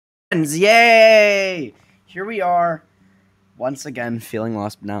Yay! Here we are, once again, feeling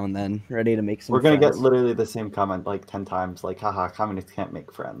lost now and then, ready to make some We're gonna friends. get literally the same comment like 10 times, like, haha, communists can't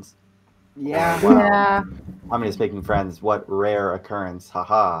make friends. Yeah. Or, wow, Yeah. communists making friends, what rare occurrence,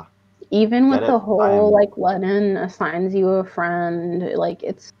 haha. Even with Get the it? whole, like, Lenin assigns you a friend, like,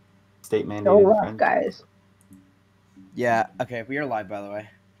 it's State so mandated rough, friend. guys. Yeah, okay, we are live, by the way,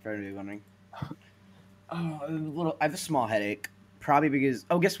 for anybody wondering. I have a small headache, probably because,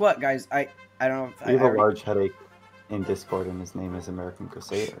 guess what, guys, I don't know if We have a large headache in Discord, and his name is American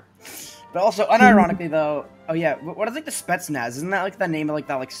Crusader. But also, unironically though, oh yeah, what is like the Spetsnaz? Isn't that like the name of like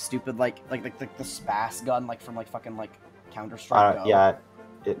that like stupid like the Spas gun like from like fucking like Counter-Strike Go? Yeah,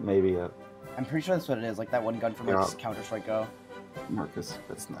 it may be a... I'm pretty sure that's what it is, like that one gun from like Counter-Strike Go.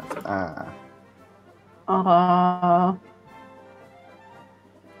 Anarcho-Spetsnaz.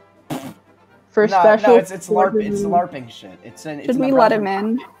 For special. No, it's LARPing shit. Should we let him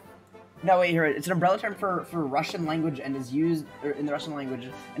in? No, wait, here. It's an umbrella term for Russian language and is used in the Russian language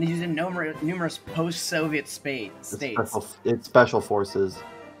and is used in numerous post-Soviet states. It's special forces.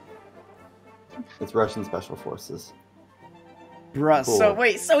 It's Russian special forces. Bruh,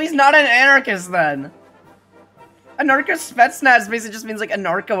 Cool. so he's not an anarchist then? Anarcho-Spetsnaz basically just means like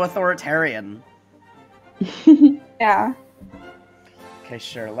anarcho-authoritarian. Yeah. Okay,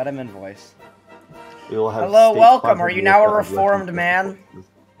 sure, let him in voice. We will have Hello, welcome, are you now a reformed man?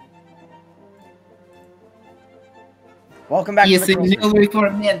 Welcome back to the a new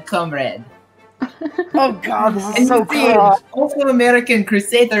reformed man, comrade. Oh god, this And is so you see, cringe. also American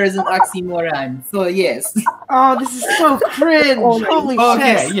Crusader is an oxymoron, so yes. Oh, this is so cringe. Holy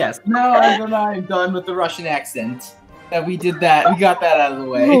Okay, shit. yes. Now I'm done with the Russian accent. That we did that. We got that out of the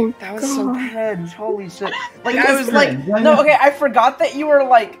way. Oh, That was so cringe. Holy shit. Like, It I was was like, cringe. no, okay, I forgot that you were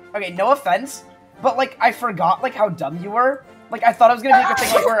like, okay, no offense, but like, I forgot like how dumb you were. Like, I thought it was gonna be like a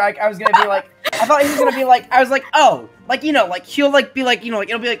thing like where I was gonna be like, I thought he was gonna be like, I was like, oh, like, you know, like, he'll like be like, you know, like,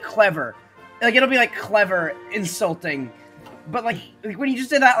 it'll be like clever. Like, it'll be like clever, insulting. But like when you just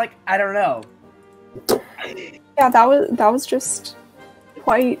did that, like, I don't know. Yeah, that was just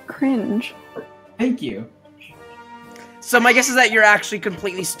quite cringe. Thank you. So my guess is that you're actually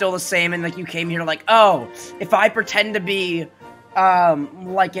completely still the same, and like you came here like, oh, if I pretend to be,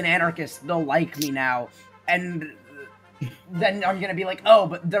 like an anarchist, they'll like me now, and then I'm gonna be like, oh,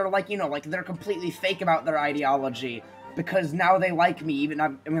 but they're like, you know, like they're completely fake about their ideology because now they like me. Even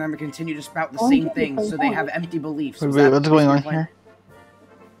I'm gonna continue to spout the same things, so they have empty beliefs. Wait, what's going on here?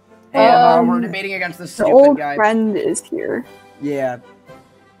 Hey, we're debating against this The stupid old guy. friend is here. Yeah.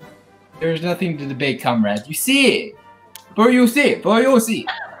 There's nothing to debate, comrade. You see. For you see. For you see.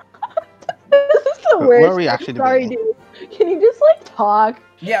 This is the worst. Where are we actually Sorry, debating? dude. Can you just like talk?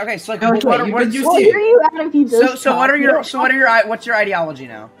 Yeah. Okay. So like, Okay, what you are can We'll hear you out if you just so what talk. are your what's your ideology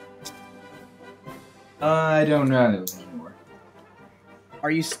now? I don't know anymore.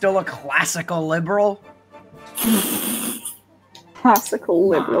 Are you still a classical liberal? Classical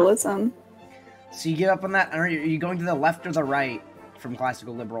liberalism. So you give up on that? Are you going to the left or the right from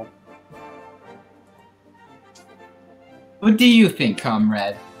classical liberal? What do you think,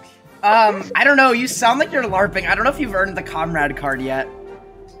 comrade? I don't know. You sound like you're LARPing. I don't know if you've earned the comrade card yet.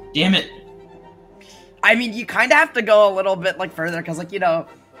 Damn it. I mean, you kind of have to go a little bit like further because, like, you know,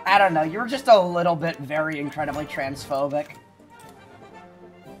 I don't know. You're just a little bit very incredibly transphobic.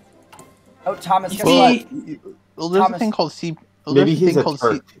 Oh, Thomas, guess what? Well, there's Thomas. a thing called C. Well, Maybe there's a he's thing a called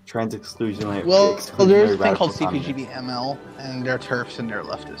Turk, trans-exclusionary. Well, there's a thing called radical CPGB-ML, and they're TERFs and they're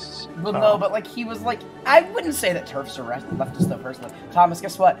leftists. Well, no, but like he was like, I wouldn't say that TERFs are leftist though personally. Thomas,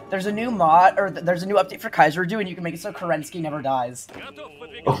 guess what? There's a new mod, or there's a new update for Kaiser and you can make it so Kerensky never dies.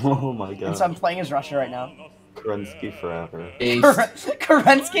 Oh my god. And so I'm playing as Russia right now. Kerensky forever.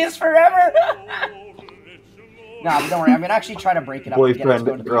 Kerensky is forever. Nah, but don't worry. I'm gonna actually try to break it up. and get it to go Boyfriend,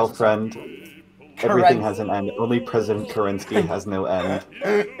 into the girlfriend. Keren- Everything has an end. Only President Kerensky has no end.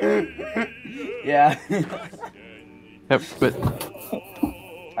 Yeah. Yep, but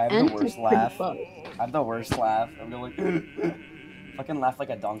I have the worst laugh. I have the worst laugh. I'm gonna like fucking laugh like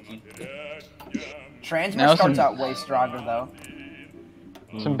a donkey. Transmit Now starts some- out way stronger though.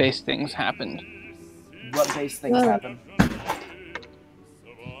 some base things happened. What base things happen?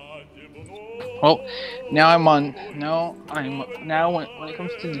 Well, now when it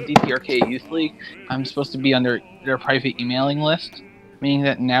comes to the DPRK Youth League, I'm supposed to be under their private emailing list, meaning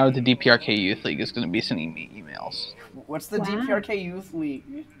that now the DPRK Youth League is going to be sending me emails. What's the DPRK Youth League?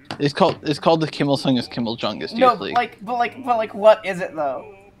 It's called the Kimmel Sung is Kimmel Jungus No, Youth League. but what is it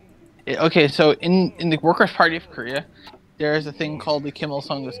though? Okay, so in the Workers' Party of Korea, there is a thing called the Kim Il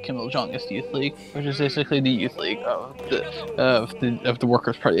Sung's Kim Il Jongist Youth League, which is basically the youth league of the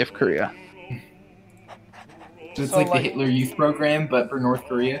Workers' Party of Korea. So it's So, like the like- Hitler Youth Program, but for North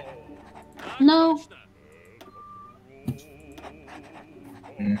Korea. No.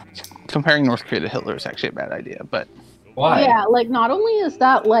 Comparing North Korea to Hitler is actually a bad idea, but Why? Yeah, like not only is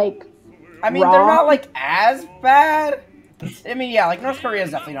that like I mean, they're Raw. not like as bad. I mean, yeah, like North Korea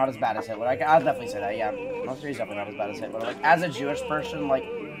is definitely not as bad as Hitler. I'll definitely say that. Yeah, North Korea is definitely not as bad as Hitler. Like as a Jewish person, like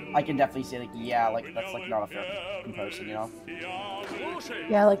I can definitely say like yeah, like that's like not a fair comparison, you know?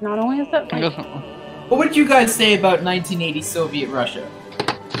 yeah, like not only is that I like guess What would you guys say about 1980 Soviet Russia?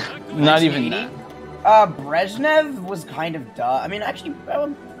 not even that. Brezhnev was kind of duh. I mean, actually,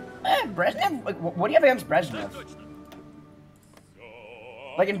 Brezhnev. Like, what do you have against Brezhnev?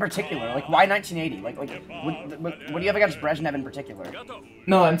 Like in particular, like why 1980? Like what do you have against Brezhnev in particular?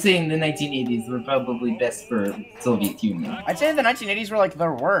 No, I'm saying the 1980s were probably best for Soviet Union. I'd say the 1980s were like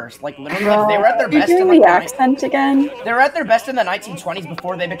their worst. Like literally, like, they were at their You're best in doing like the the accent again. they were at their best in the 1920s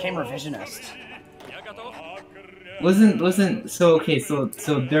before they became revisionist. Wasn't so okay. So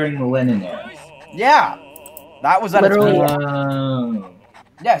during the Lenin era. Yeah, that was at its Literally. peak. Oh.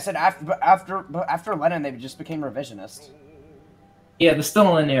 Yeah, I said after Lenin, they just became revisionist. Yeah, the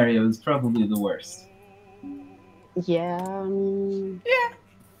Stalin era was probably the worst. yeah, I mean,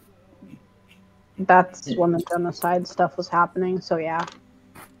 Yeah. that's when the genocide stuff was happening. So yeah.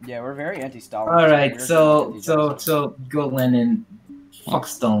 Yeah, we're very anti-Stalin. All right, We're so anti-genocide. go Lenin, fuck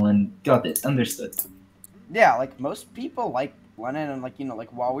Stalin. Got it. Understood. Yeah, like most people like Lenin, and like like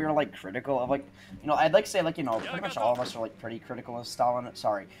while we were like critical of like I'd like to say like pretty much all of us are like pretty critical of Stalin.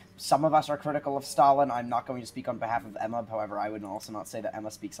 Sorry, some of us are critical of Stalin. I'm not going to speak on behalf of Emma. However, I would also not say that Emma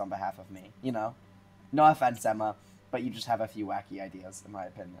speaks on behalf of me. No offense, Emma, but you just have a few wacky ideas, in my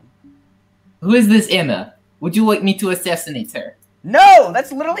opinion. Who is this Emma? Would you like me to assassinate her? No,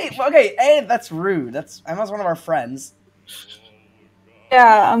 that's literally okay. A, that's rude. That's Emma's one of our friends.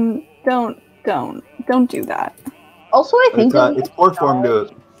 Yeah, don't do that. Also, I think It's poor form to.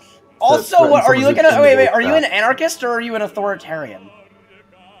 Also, threaten what are you someone looking who's at? Wait, individual are you an crap. anarchist or are you an authoritarian?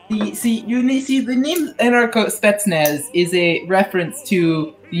 See, the name Anarcho-Spetsnaz is a reference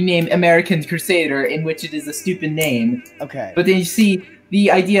to the name American Crusader, in which it is a stupid name. Okay. But then you see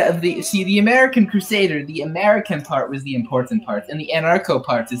the idea of the American Crusader. The American part was the important part, and the Anarcho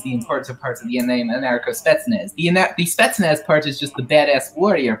part is the important part of the name Anarcho-Spetsnaz. The Spetsnaz part is just the badass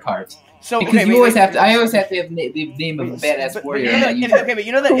warrior part. So Because okay, you wait, always wait, have to. I always have to have the name of a badass But warrior. you know in my that, uniform. but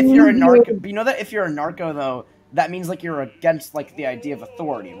you know that if you're a narco, but you know that if you're a narco though, that means like you're against like the idea of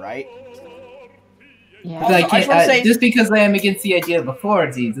authority, right? yeah. But I Also, I just can't, wanna say- just because I am against the idea of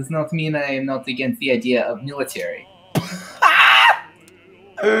authority does not mean I am not against the idea of military.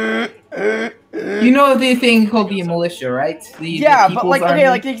 You know the thing called the militia, right? Yeah, the but People's like okay, Army?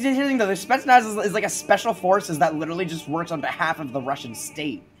 like here's the thing though, the Spetsnaz is like a special forces that literally just works on behalf of the Russian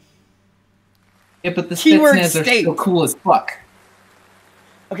state. Yeah, but the Keyword Spetsnaz are state. still cool as fuck.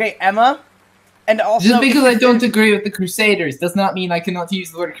 Okay, Emma, and also Just because I don't agree with the Crusaders does not mean I cannot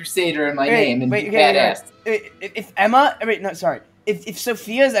use the word Crusader in my name and be badass. If Emma, wait, no, sorry. If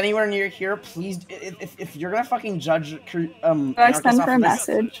Sophia is anywhere near here, please, if you're gonna fucking judge Did I anarchists send off her a of this,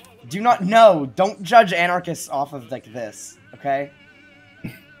 message? don't judge anarchists off of like this, okay?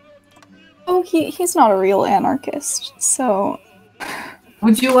 Oh, he's not a real anarchist, so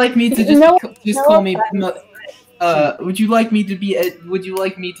Would you like me to just No, call me? offense. Would you like me to be? Would you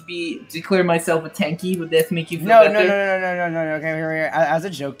like me to be declare myself a tanky? Would that make you feel No, better? no. Okay, here. As a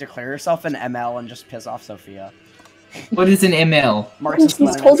joke, declare yourself an ML and just piss off Sophia. What is an ML? Marxist.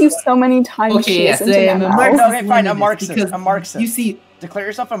 he's told you so many times Okay, she yes, isn't I an am a ML. Marxist. Okay, fine, a Leninist, Marxist. because A Marxist. You see, Declare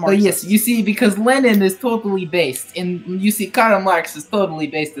yourself a oh Marxist. yes, you see, because Lenin is totally based, and you see, Karl Marx is totally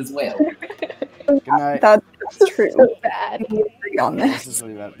based as well. Good night. That's true. So bad. We agree on This this. is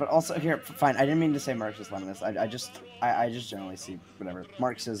really bad. But also, here, fine. I didn't mean to say Marxist-Leninist. I just generally see whatever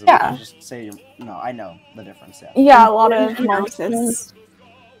Marxism. Yeah. I just say no. I know the difference. Yeah. Yeah, a lot of Marxists.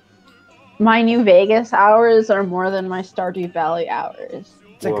 My New Vegas hours are more than my Stardew Valley hours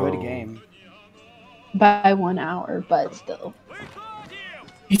It's a good Whoa. game. by 1 hour, but still.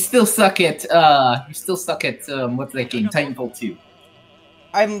 You still suck at what's that game? Titanfall 2.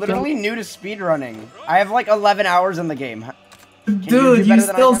 I'm literally new to speedrunning. I have like 11 hours in the game. you do Dude, you better than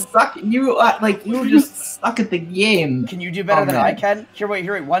I still can? suck. You just suck at the game. Can you do better Oh, than man. I can? Here, wait.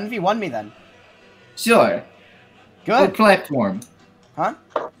 1v1 me then. Sure. What Good. platform? Huh?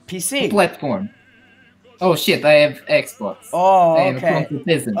 What PC. platform? Oh shit, I have Xbox. Oh, I am a okay. complete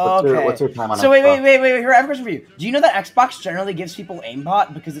peasant. Oh, okay. What's your time on So Xbox? wait. Here, I have a question for you. Do you know that Xbox generally gives people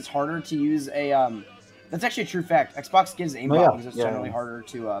aimbot because it's harder to use a That's actually a true fact. Xbox gives aimbot yeah, because it's yeah, generally yeah. harder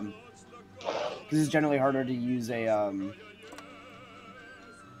to because it's generally harder to use a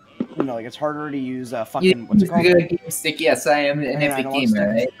you know, like it's harder to use a fucking what's it called? Game stick. Yes, I am an An epic analog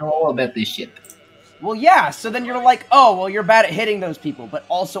gamer. stick. I know all about this shit. Well, yeah. So then you're like, oh, well, you're bad at hitting those people, but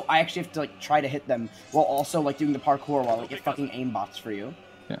also I actually have to like try to hit them while also like doing the parkour while like it fucking aimbots for you.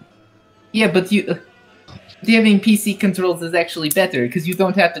 Yeah, but having PC controls is actually better because you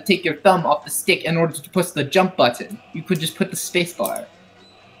don't have to take your thumb off the stick in order to push the jump button. You could just put the space bar.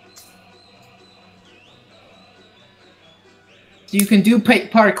 So you can do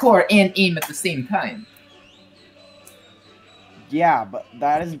parkour and aim at the same time. Yeah, but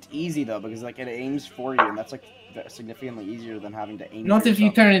that isn't easy though because like it aims for you, and that's like significantly easier than having to aim. Not for if you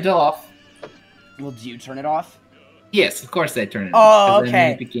yourself. turn it off. Well, do you turn it off? Yes, of course I turn it Oh, off. 'Cause I'm an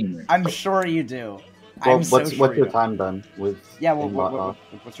okay. epic gamer. I'm sure you do. Well, I'm so what's sure you your do. time then with Yeah, well, aimbot off?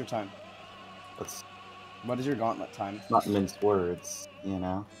 what's your time? Let's What is your gauntlet time? not mince words, you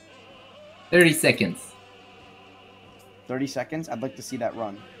know. 30 seconds. 30 seconds? I'd like to see that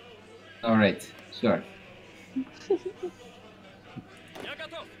run. Alright, sure.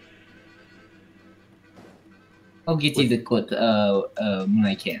 I'll get you the clip when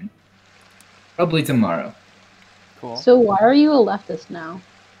I can. Probably tomorrow. Cool. So why are you a leftist now?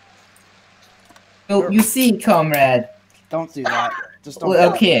 So, you see, comrade. Don't do that. Just don't. Well,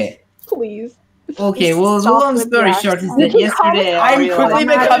 do okay. Please. Okay, well, the Stop long with story the short is accent. that yesterday I I'm realized quickly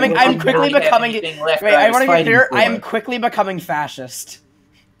that becoming- I I'm didn't quickly really have becoming- anything left Wait, that I was want to get fighting clear. for. I am quickly becoming fascist.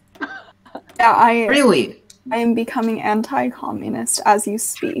 Yeah, I Really? am becoming anti-communist as you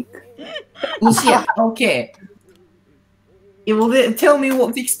speak. Well, shit. Okay. Yeah, well, tell me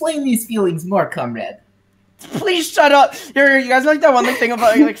explain these feelings more, comrade. Please shut up. You guys know, like that one thing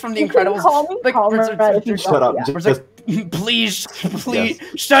about like from The You can Incredibles. call me Like, comrade if you Shut up. want, yeah. Where's Just, like, please,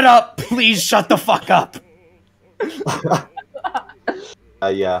 shut up. Please shut the fuck up.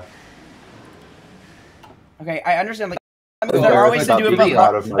 yeah. Okay, I understand. Like, Oh, there are ways to about do it, being but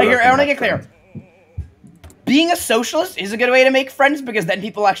out of my like, here, I want to get recollection. clear. Being a socialist is a good way to make friends because then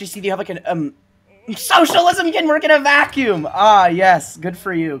people actually see you have like an socialism can work in a vacuum. Ah, yes, good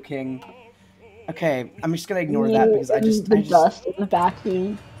for you, King. Okay, I'm just gonna ignore that because I just dust in the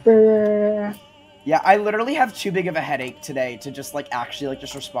vacuum. Brrr. yeah, I literally have too big of a headache today to just like actually like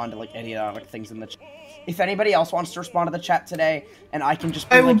just respond to like idiotic things in the chat. If anybody else wants to respond to the chat today, and I can just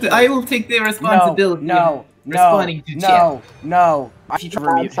be I will take the responsibility. No, of responding to chat. no. I teach I'm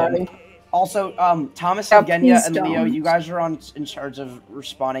mute him. sorry. Also, Thomas Yeah, and Genya please and Leo, don't. you guys are in charge of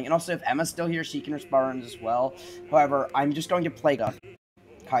responding. And also, if Emma's still here, she can respond as well. However, I'm just going to play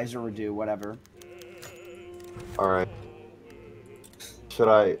Kaiser Redo, whatever. Alright. Should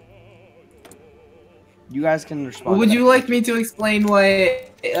I? You guys can respond. Well, would to you that. like me to explain why?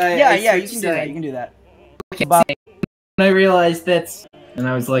 Yeah, you can do that. You can do that. Okay, But- when I realized that, and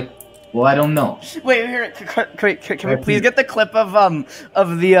I was like, well, I don't know. Wait, here, can we please get the clip of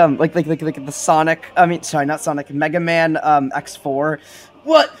the like the Sonic? I mean, sorry, not Sonic. Mega Man X4.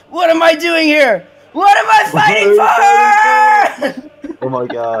 What am I doing here? What am I fighting for? Oh my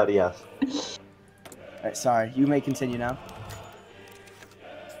god, yes. Alright, sorry. You may continue now.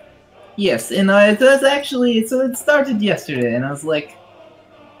 Yes, and it was actually so it started yesterday, and I was like,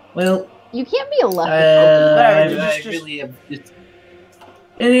 well, You can't be a leftist. Whatever, I just- really have just.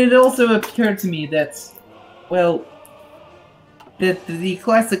 And it also occurred to me that, well, that the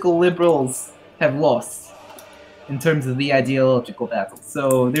classical liberals have lost in terms of the ideological battle,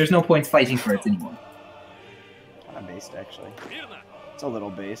 so there's no point fighting for it anymore. Kind of based, actually. It's a little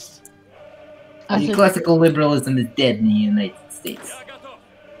based. The classical liberalism is dead in the United States.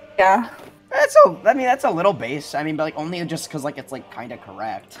 Yeah. That's a little based. I mean, but like only just because like it's like kind of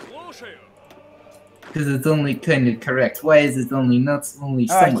correct. Because it's only kind of correct. Why is it only not only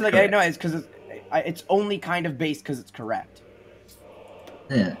Oh, it's somewhat like correct? no, it's because it's only kind of based because it's correct.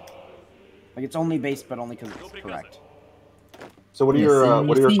 Yeah. Like it's only based, but only because it's correct. So what are Yes, your and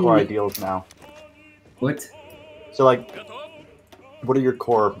what are you your see- core ideals now? What? So like, what are your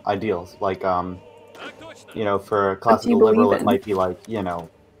core ideals? Like you know, for a classical believe liberal, it in? might be like, you know,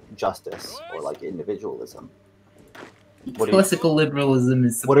 justice or like individualism. What do you, Classical liberalism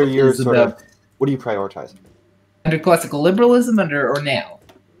is. what are your is sort about of, what do you prioritize? under classical liberalism or now?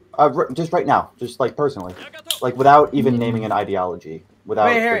 Just right now, just like personally, like without even naming an ideology, without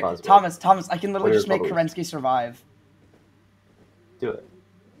Wait, the here, buzzword. Thomas, I can literally What are just make your Kerensky survive. Do it.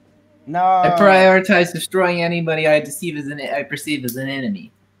 No. I prioritize destroying anybody I perceive as an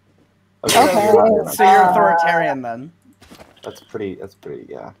enemy. Okay, Okay. you're right, you're right. So you're authoritarian then. That's pretty,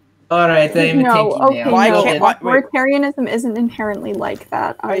 yeah. All right, I'm a No, tanky okay, now. Why no. can't- why- wait. Authoritarianism isn't inherently like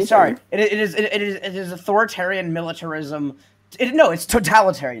that. Wait, either. sorry. It is authoritarian militarism. No, it's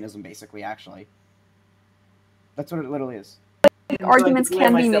totalitarianism, basically. Actually, that's what it literally is. Arguments I'm going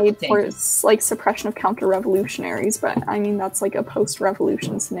to can be declare made for myself like suppression of counter-revolutionaries, but I mean that's like a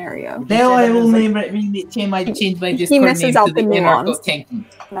post-revolution scenario. Now I will Like- change my He Discord misses name out to the the nuance. Anarcho-Tanky.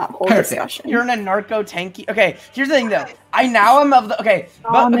 That whole Perfect. discussion. You're an anarcho-tanky. Okay, here's the thing, though. I now am of the okay, but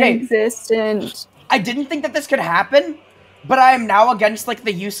okay. Non-existent. I didn't think that this could happen, but I am now against like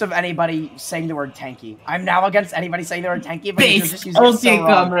the use of anybody saying the word tanky. I'm now against anybody saying the word tanky, but you're Base, just using it okay, so wrong.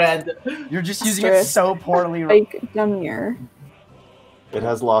 comrade. You're just using it Asterisk. so poorly. Like Demir. It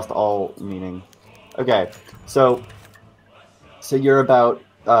has lost all meaning. Okay, so you're about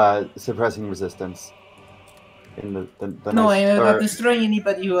suppressing resistance in the No, nice, I'm about or- destroying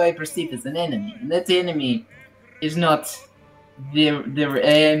anybody who I perceive as an enemy. And that enemy is not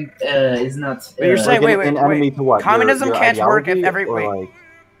is not. But you're like saying- wait, an wait, enemy to what? Communism your can't work if ideology, every- or, wait. like,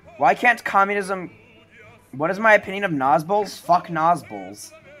 Why can't communism? What is my opinion of Nazbols? Fuck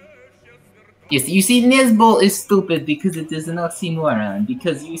Nazbols. Yes, you see, Nesbol is stupid because it is an oxymoron.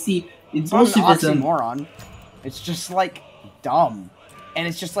 Because you see, It's not an Bolshevism. oxymoron. It's just like dumb, and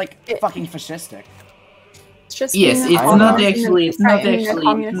it's just like fucking fascistic. It's just Yes, being it's a not communist actually. It's not and being a actually. It's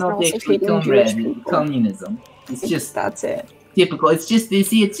communist not and also actually hating Jewish comrade people. communism. It's just That's it. typical. It's just you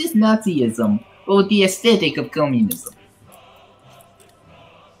see, it's just Nazism or the aesthetic of communism.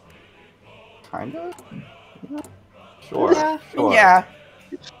 kind of? Yeah. Sure. Yeah. Sure. Yeah.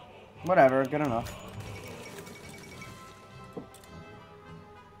 Whatever. Good enough.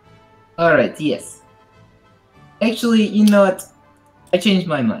 Alright, yes. Actually, you know what? I changed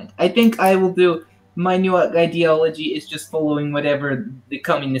my mind. I think I will do my new ideology is just following whatever the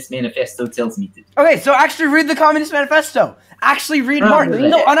Communist Manifesto tells me to do. Okay, so actually read the Communist Manifesto. Actually read Marx. Read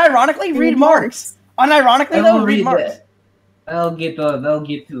No, it. unironically read Marx. Unironically I though, will read read Marx. that. I'll get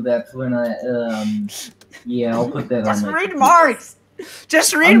to that when I yeah, I'll put that Just on my read Marx.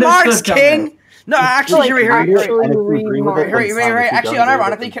 Just read Understood, Marx, King. No, actually, here, Read it, actually and if you read agree with it, Marx. then here, fine. If you actually, don't agree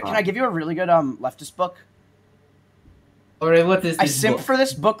with it, unironically, then can I fine. give you a really good leftist book? Alright, what is I this simp book? for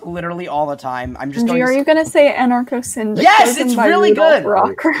this book literally all the time. I'm just Benji, going. are you gonna say anarcho-syndicalism Yes, it's by really Rudolf good.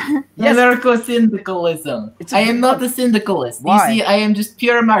 Rocker? Yes. Anarcho-syndicalism. It's a I am good not book. a syndicalist. Why? You see, I am just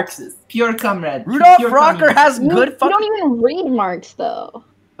pure Marxist, pure comrade. Rudolf pure Rocker communist. has You, good you fucking. don't even read Marx though.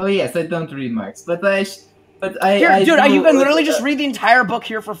 Oh yes, I don't read Marx, but I. Here, dude, do, you can literally just read the entire book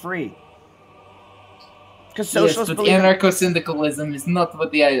here for free. Because Yes, socialists but believe. anarcho-syndicalism is not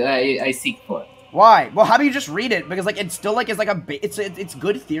what I seek for. Why? Well, how do you just read it? Because like it's still like it's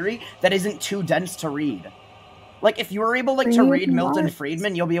good theory that isn't too dense to read. Like if you were able like to Read read Milton Marx.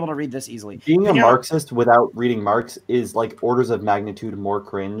 Friedman, you'll be able to read this easily. Being a You know- Marxist without reading Marx is like orders of magnitude more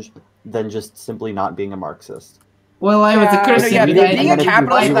cringe than just simply not being a Marxist. Well, I was a Yeah. Christian. Yeah, Read but it, I being and a then if you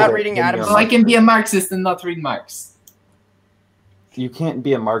capitalist agree without with it, reading then Adam you're a So I Smith. can be a Marxist and not read Marx. You can't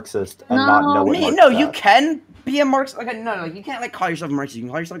be a Marxist and not know what Marx No, you says. can be a Marxist. Like, no, like you can't like call yourself a Marxist. You can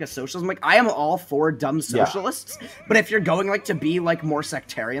call yourself like a socialist. Like I am all for dumb Yeah. socialists, but if you're going like to be like more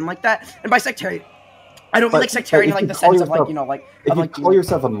sectarian like that, and by sectarian, I don't mean But- like sectarian but in if like the you call sense of like yourself- you know like If of you like call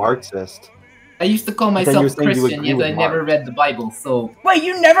yourself a Marxist, I used to call then myself you're saying you Christian, agree yet with I never Marx. read the Bible, so... Wait,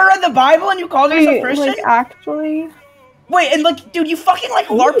 you never read the Bible and you called yourself Wait, Christian? like actually, Wait, and like, dude, you fucking like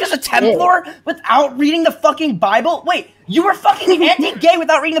Holy LARPed as a shit. Templar without reading the fucking Bible? Wait, you were fucking anti-gay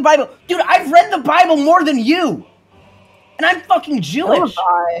without reading the Bible? Dude, I've read the Bible more than you! And I'm fucking So Jewish! have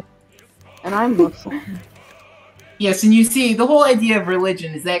I. And I'm Muslim. Yes, and you see, the whole idea of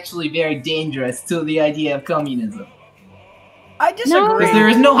religion is actually very dangerous to the idea of communism. I disagree. Because there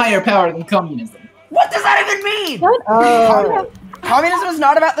is no higher power than communism. What does that even mean? Shut up. Communism is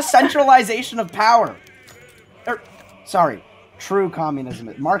not about the centralization of power. Sorry, true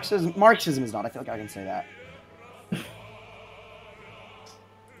communism. Marxism is not. I feel like I can say that.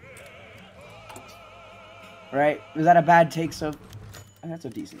 Right? Is that a bad take? So that's a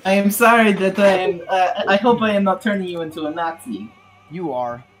decent. I am sorry that I am... I hope I am not turning you into a Nazi. You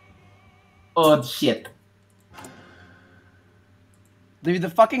are. Oh, shit. Dude, the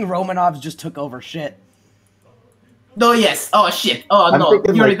fucking Romanovs just took over shit. Oh, yes. Oh, shit. Oh, I'm no.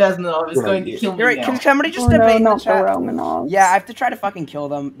 thinking, Yuri like, Bezmenov is going to kill me You're right. now. Can somebody just oh, no, debate in the not the chat? Romanovs. Yeah, I have to try to fucking kill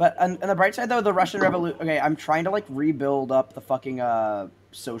them. But on the bright side, though, the Russian Revolution... Okay, I'm trying to, like, rebuild up the fucking,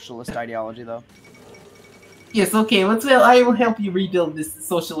 socialist ideology, though. Yes, okay. Well, I will help you rebuild this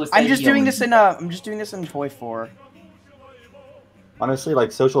socialist I'm just doing this ideology. in, I'm just doing this in Toy 4. honestly, like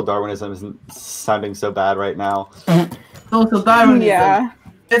social Darwinism isn't sounding so bad right now. Social Darwinism. Yeah.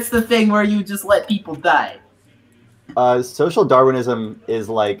 That's the thing where you just let people die. Social Darwinism is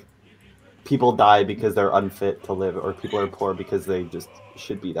like people die because they're unfit to live, or people are poor because they just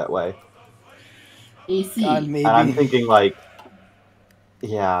should be that way. AC. God, maybe. And I'm thinking like,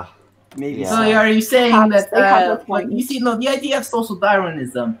 yeah. Maybe. Yeah. So are you saying Perhaps that, they have a like, point. you see, no, the idea of social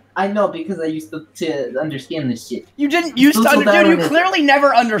Darwinism, I know because I used to understand this shit. You didn't used to Social dude, you Darwinism. clearly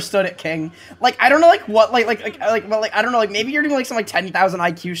never understood it, King. Like, I don't know, like, what, like, but, like, I don't know, like, maybe you're doing, like, some, like, 10,000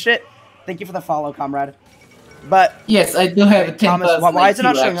 IQ shit. Thank you for the follow, comrade. But, Yes, I do have a 10,000 Thomas, why is it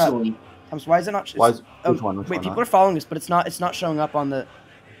not IQ, showing actually. up? Thomas, why is it not? Why is, oh, which one? Which wait, one? people are following us, but it's not showing up on the.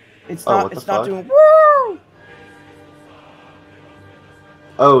 It's Oh, not. what the It's not fuck? doing. Woo!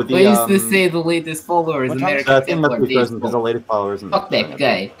 Oh, the I used to say the latest followers, What American I think Templar must be frozen Days. because the latest followers. Fuck that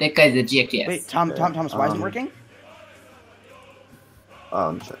guy. That guy's a jackass. Wait, Thomas, why isn't it working?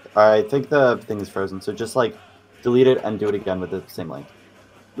 Check. I think the thing is frozen, so just like delete it and do it again with the same link.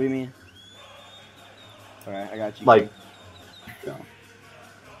 What do you mean? All right, I got you. Like,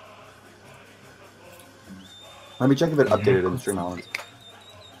 let me check if it updated in stream elements.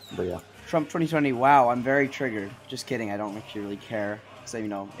 But yeah. Trump 2020. Wow, I'm very triggered. Just kidding. I don't actually really care. So you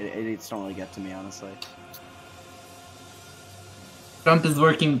know, idiots don't really get to me, honestly. Trump is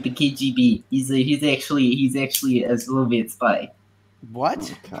working with the KGB. He's actually a Soviet spy.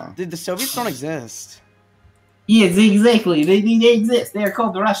 What? Okay. Dude, the Soviets don't exist. Yes, exactly. They exist. They are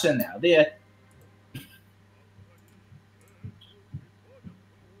called Russia now.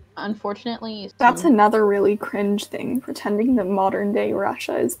 Unfortunately, That's another really cringe thing, pretending that modern day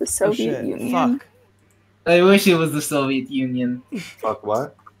Russia is the Soviet shit. Union. Fuck. I wish it was the Soviet Union. Fuck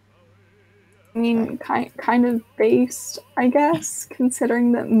what? I mean, kind of based, I guess,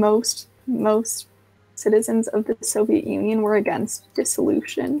 considering that most citizens of the Soviet Union were against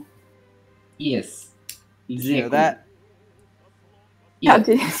dissolution. Yes, Did exactly. you know that? Yeah.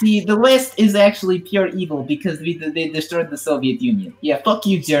 Yeah, See, the West is actually pure evil because they destroyed the Soviet Union. Yeah, fuck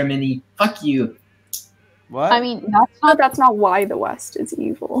you, Germany. Fuck you. What? I mean, That's not why the West is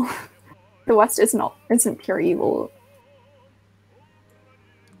evil. The West isn't pure evil.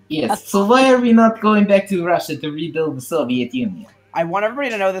 Yes. So why are we not going back to Russia to rebuild the Soviet Union? I want everybody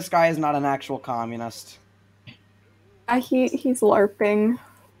to know this guy is not an actual communist. He's LARPing.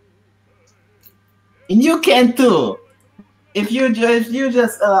 And you can too. If you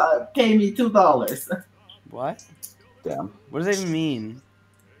just pay me $2. What? Damn. What does that even mean?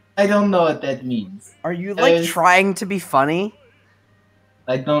 I don't know what that means. Are you like Uh, trying to be funny?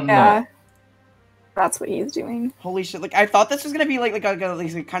 I don't Yeah, know. that's what he's doing. Holy shit! Like I thought this was gonna be like kind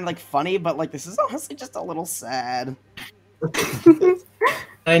of like funny, but like this is honestly just a little sad.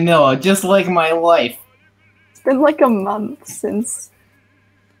 I know, just like my life. It's been like a month since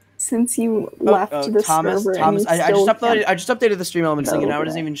you left the Thomas, server. Thomas, and you I just updated the stream elements thing, and now it over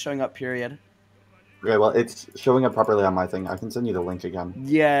isn't it. even showing up. Period. Okay, well, it's showing up properly on my thing. I can send you the link again.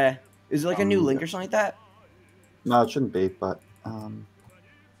 Yeah. Is it like a new link or something like that? No, it shouldn't be, but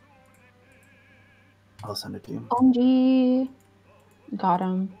I'll send it to you. OMG. Got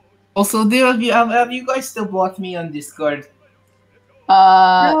him. Also, have you guys still blocked me on Discord?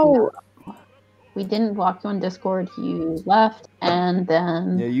 No, We didn't block you on Discord. You left, and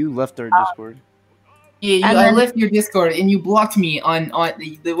then you left our Discord. Yeah, And I then- left your Discord and you blocked me on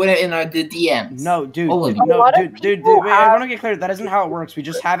the DMs. No, dude, All of dude, you. no, A lot of dude, dude, people wait, I have- want to get clear. That isn't how it works. We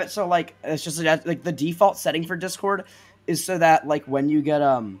just have it so like it's just like the default setting for Discord is so that like when you get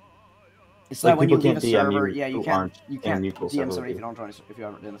it's so Like, that when you people leave a can't DM server, you yeah, you who can't aren't in a neutral DM server somebody with if you don't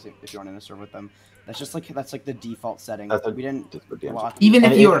join if you aren't in a server with them. That's just like that's like the default setting. That's a We didn't Discord DM. block Even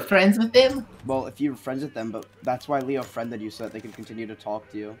And if it- you were friends with them? well if you were friends with them, but that's why Leo friended you so that they could continue to talk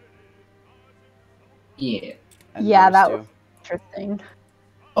to you. Yeah. And Yeah, roast that you. was interesting.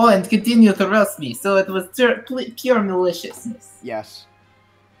 Oh, and continue to roast me, so it was pure maliciousness. Yes.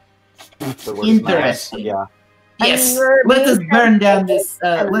 The word is nice. Interesting. Yeah. I mean, Yes, we're let us being burn down this.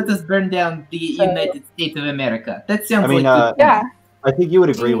 transparent. Let us burn down the So- United States of America. That sounds I mean, like yeah, I think you would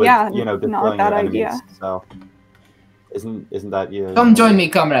agree with Yeah, destroying not a your bad enemies. idea. So, isn't that you? Come join me,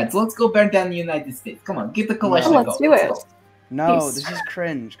 comrades. Let's go burn down the United States. Come on, get the Kalashnikov. let's do it. go. No, Peace. this is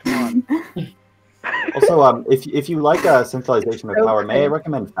cringe. Come on. Also, if you like centralization of power, may I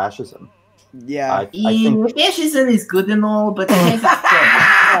recommend fascism? Yeah. I think. Fascism is good and all, but it has its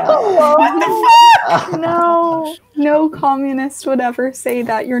No communist would ever say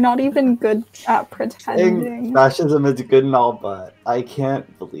that. You're not even good at pretending. Fascism is good and all, but I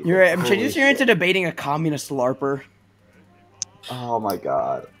can't believe You're it. right. I'm Holy changing into shit. debating a communist LARPer. Oh my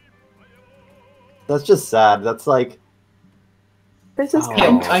god. That's just sad. That's like. This is Oh.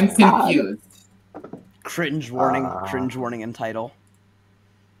 kind of I'm sad. confused. Cringe warning and title.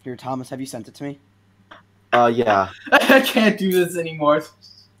 Here, Thomas, have you sent it to me? Yeah. I can't do this anymore.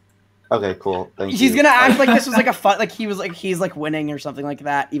 Okay, cool. Thank you. He's gonna act like this was like a fun, like he's like winning or something like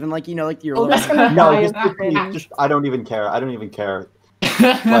that. Even like like you're. Oh, that's Little... gonna No, die just, of cringe. just I don't even care. I don't even care.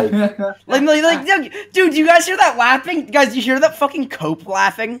 Dude, you guys hear that laughing? Guys, you hear that fucking cope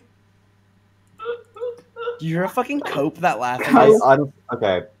laughing? Do you hear a fucking cope that laughing?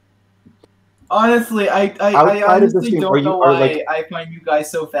 Okay. Honestly, I Outside of this honestly game, don't know are, why like- I find you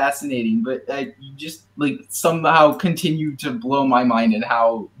guys so fascinating, but you just like somehow continue to blow my mind at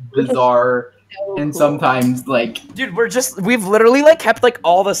how bizarre and sometimes like. Dude, we've literally like kept like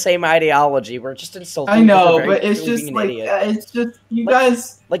all the same ideology. We're just insulting. I know, people very but it's clearly just being an like idiot. it's just you Like-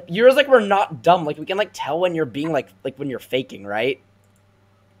 guys. Like yours, like we're not dumb. Like we can like tell when you're being like when you're faking, right?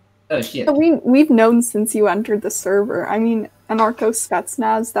 Oh shit. We've known since you entered the server. I mean,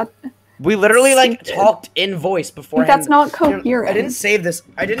 Anarcho-Spetsnaz, that We literally like Stupid. talked in voice beforehand. that's not You know, coherent. I didn't save this.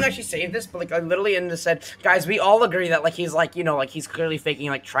 I didn't actually save this, but like I literally in this said, guys, we all agree that like he's like like he's clearly faking,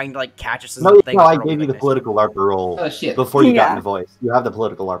 like trying to like catch us. No, thing. no, I gave you the political LARPer role Oh shit. before you got Yeah. in the voice. You have the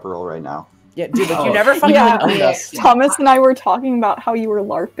political LARPer role right now. Yeah, dude, like you Oh. never fucking Yeah. like, owned us. Thomas and I were talking about how you were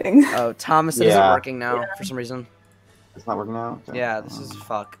LARPing. Oh, Thomas, it isn't Yeah. working now for some reason. It's not working out. Okay. Yeah, this is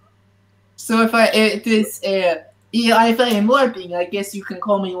fuck. So if I am LARPing, I guess you can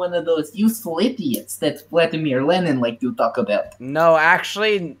call me one of those useful idiots that Vladimir Lenin liked to talk about. No,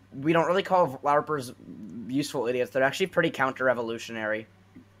 actually, we don't really call LARPers useful idiots. They're actually pretty counter-revolutionary.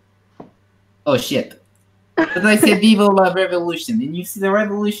 Oh shit. But I said Viva la Revolution, and you see the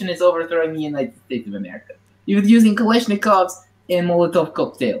revolution is overthrowing the United States of America. You're using Kalashnikovs and Molotov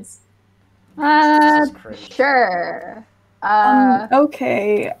cocktails. This is cringe. Sure.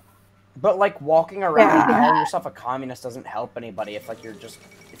 Okay. But like walking around Yeah. calling yourself a communist doesn't help anybody if like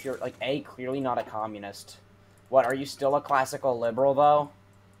if you're like clearly not a communist. What, are you still a classical liberal though?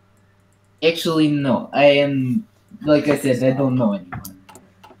 Actually, no. I am, like I said, I don't know anyone.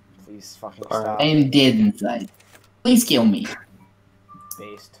 Please fucking Alright. stop. I am dead inside. Please kill me.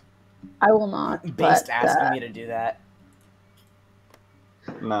 Based. I will not. Based But, asking me to do that.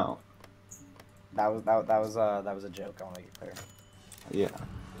 No. That was a joke, I wanna make it clear. Yeah.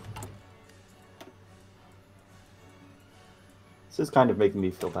 This is kind of making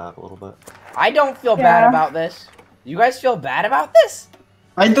me feel bad a little bit. I don't feel bad Yeah. about this. You guys feel bad about this?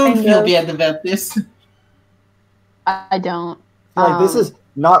 I don't Kind feel of. bad about this. I don't. Like, this Um, is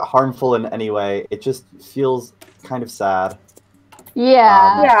not harmful in any way. It just feels kind of sad.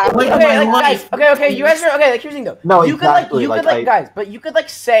 Yeah. Yeah. Like Okay, my like, life. guys, okay, you guys are okay. Like, here's the thing, though. No, you exactly, could like, like, guys, but you could like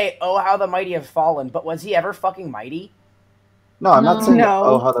say, "Oh, how the mighty have fallen," but was he ever fucking mighty? No, I'm not No. saying, No.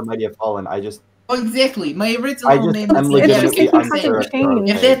 oh, how the mighty have fallen. I just, Oh, exactly. My I original just, name I'm was legitimately It hasn't unsure. changed.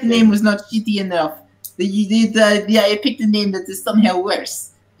 If that name was not shitty enough, I picked a name that is somehow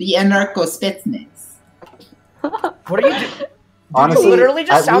worse. The Anarcho-Spetsnaz. What are you doing? Honestly, you literally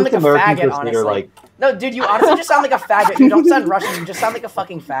just at sound least like a American faggot, Crusader, honestly. like, No, dude, you honestly just sound like a faggot. You don't sound Russian. You just sound like a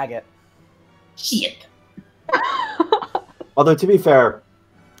fucking faggot. Shit. although to be fair,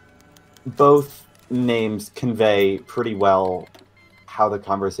 both names convey pretty well how the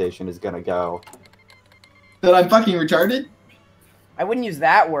conversation is gonna go. That I'm fucking retarded? I wouldn't use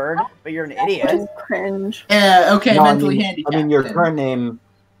that word, but you're an idiot. Just cringe. Okay, No, mentally I mean, handicapped. I mean, your then. current name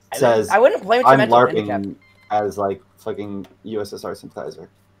says I wouldn't blame it to I'm mental LARPing handicap. as like fucking USSR sympathizer.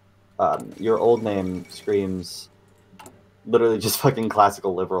 Your old name screams literally just fucking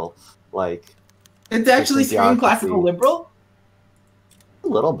classical liberal. Like, It's actually Christian scream theocracy. classical liberal? a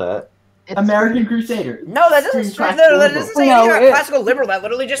little bit. It's American Crusader. No, that doesn't. Scream No, classical that liberal. doesn't say No, anything about it- classical liberal. That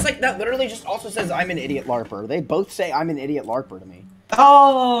literally just also says I'm an idiot LARPer. They both say I'm an idiot LARPer to me.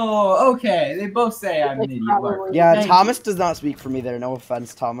 Oh, okay. They both say I'm an idiot Probably. LARPer. Yeah, Thank Thomas does not speak for me there. No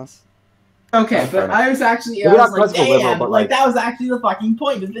offense, Thomas. you. Okay, Fair but enough. I was actually, Maybe I was not like, classical liberal, damn, but, like, like- that was actually the fucking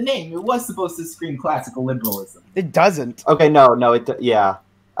point of the name. It was supposed to scream classical liberalism. It doesn't. Okay, no, yeah.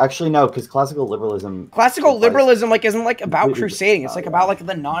 Actually, no, because classical liberalism. Classical implies- liberalism like isn't like about Completely crusading. It's like different. about like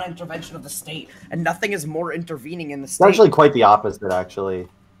the non-intervention of the state, and nothing is more intervening in the It's state. actually quite the opposite. Actually,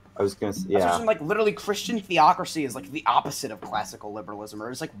 I was gonna say, That's yeah. just, like literally Christian theocracy is like the opposite of classical liberalism,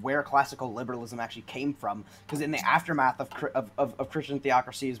 or it's like where classical liberalism actually came from. Because in the aftermath of Christian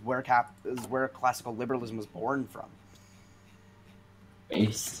theocracy is where classical liberalism was born from.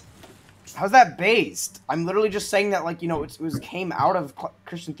 Base. How's that based? I'm literally just saying that, like, you know, it came out of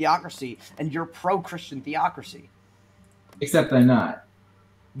Christian theocracy, and you're pro-Christian theocracy. Except I'm not.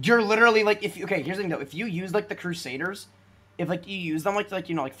 You're literally like, okay, here's the thing though. If you use like the Crusaders, if like you use them like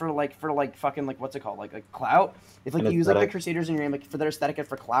you know like for fucking like what's it called like clout. If like An you use like the aesthetic. Crusaders in your name like for their aesthetic and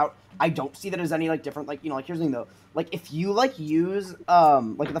for clout, I don't see that as any like different like you know like here's the thing though. Like if you like use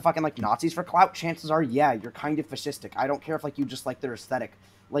like the fucking like Nazis for clout, chances are yeah you're kind of fascistic. I don't care if like you just like their aesthetic.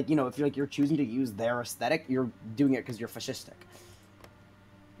 Like, you know, if you're choosing to use their aesthetic, you're doing it because you're fascistic.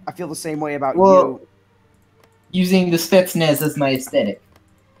 I feel the same way about you. Using the Spetsnaz as my aesthetic.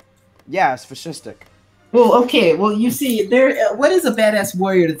 Yeah, it's fascistic. Well, okay. Well, you see, what is a badass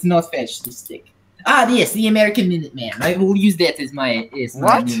warrior that's not fascistic? Ah, yes, the American Minuteman. I will use that as my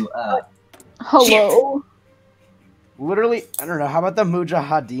new. Hello. Literally, I don't know. How about the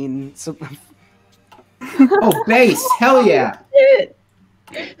Mujahideen? Oh, base! Hell yeah! Shit.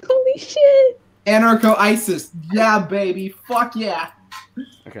 Holy shit! Anarcho-ISIS. Yeah, baby. Fuck yeah.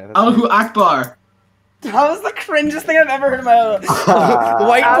 Okay. Allahu Akbar. That was the cringiest thing I've ever heard in my life.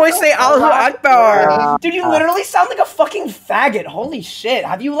 White boy say Allahu Akbar. Dude, you literally sound like a fucking faggot. Holy shit.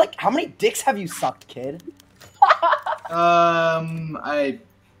 Have you, like, how many dicks have you sucked, kid? I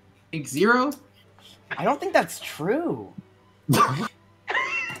think 0. I don't think that's true.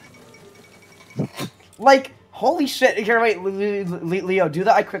 Like, holy shit. Here, wait, Leo, do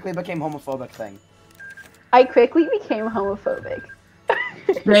the I quickly became homophobic thing. I quickly became homophobic.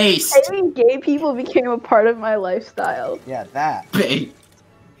 Based. Hating gay people became a part of my lifestyle. Yeah, that. Based.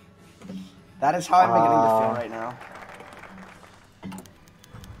 That is how I'm beginning to feel right now.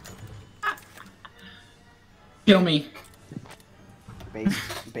 Kill me.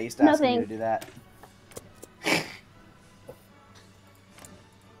 Based asking me to do that.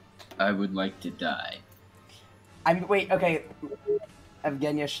 I would like to die. Wait, okay.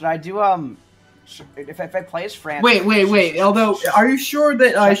 Evgenia, should I do, if I play as France... Wait. Although, are you sure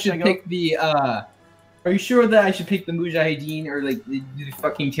that I Should I should go? pick the, Are you sure that I should pick the Mujahideen or, like, the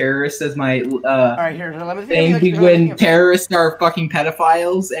fucking terrorists as my, Alright, here, let me thing? think. When terrorists are fucking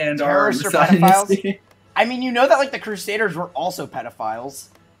pedophiles and Terrorists are are pedophiles? misogynistic. I mean, you know that, like, the Crusaders were also pedophiles.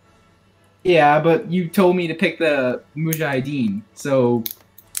 Yeah, but you told me to pick the Mujahideen, so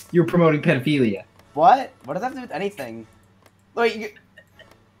you're promoting pedophilia. What? What does that have to do with anything? Wait,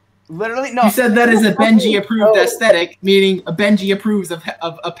 literally, no. You said that is a Benji-approved aesthetic, meaning a Benji approves of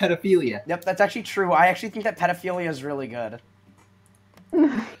pedophilia. Yep, that's actually true. I actually think that pedophilia is really good.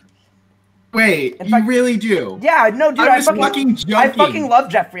 Wait, In you fact- really do? Yeah, no, dude, I was fucking joking. I fucking love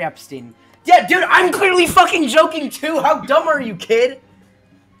Jeffrey Epstein. Yeah, dude, I'm clearly fucking joking too. How dumb are you, kid?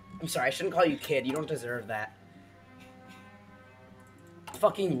 I'm sorry, I shouldn't call you kid. You don't deserve that.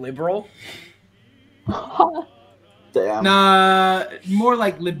 Fucking liberal. Damn. Nah, more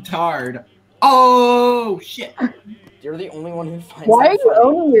like libtard. Oh, shit. You're the only one who finds Why are that you funny.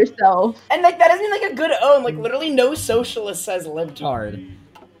 owning yourself? And like that isn't like a good own. Like literally no socialist says libtard.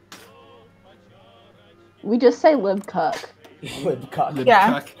 We just say libcuck. Libcuck.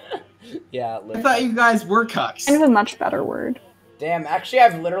 Yeah. Cuck. Yeah, I libcuck. thought you guys were cucks. Kind of a much better word. Damn, actually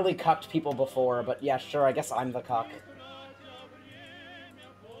I've literally cucked people before, but yeah, sure, I guess I'm the cuck.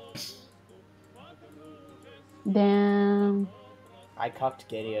 Damn. I cucked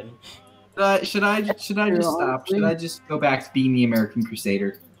Gideon. Should I just stop? Should I just go back to being the American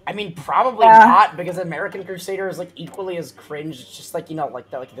Crusader? I mean, probably Yeah. not, because American Crusader is like equally as cringe. It's just like, you know, like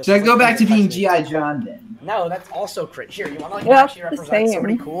that. Like this. Should I is, go like, back to being president. G.I. John then? No, that's also cringe. Here, you want to like Yeah, actually it's the represent same.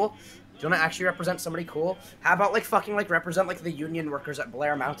 somebody cool? Do you want to actually represent somebody cool? How about like fucking like represent like the union workers at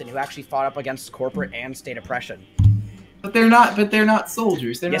Blair Mountain who actually fought up against corporate and state oppression? But they're not. But they're not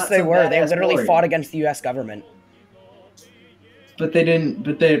soldiers. They're Yes, not they some were. They badass literally warriors. fought against the U.S. government. But they didn't.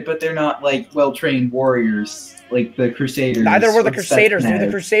 But they're not like well-trained warriors like the Crusaders. Neither were the or Crusaders. Dude. The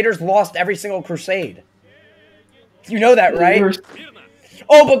Spetsnaz. Crusaders lost every single crusade. You know that, They right? were-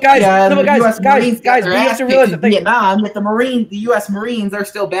 Oh, but guys, Yeah, no, but the US guys, Marines got guys, their we have ass to kicked realize in that they. Vietnam, that the U.S. Marines are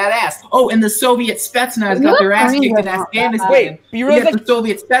still badass. Oh, and the Soviet Spetsnaz The got their US ass kicked Marines in are not Afghanistan. badass. Wait, but you realize Yet like the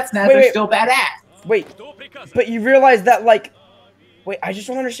Soviet Spetsnaz Wait, are wait. still badass. wait, but you realize that like, wait, I just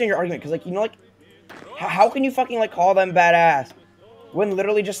don't understand your argument because like you know like, how can you fucking like call them badass when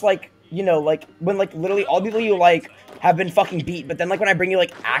literally just like you know like when like literally all people you like have been fucking beat, but then like when I bring you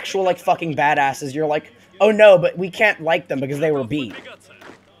like actual like fucking badasses, you're like, oh no, but we can't like them because they were beat.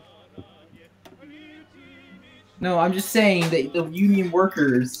 No, I'm just saying that the union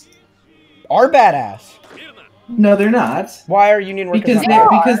workers. Are badass. No, they're not. Why are union workers Because not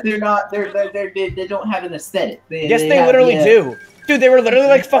they're badass? they don't have an aesthetic. Yes, they have literally the, do. Dude, they were literally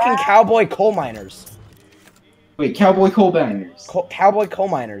like fucking cowboy coal miners. Wait, cowboy coal miners. Cowboy coal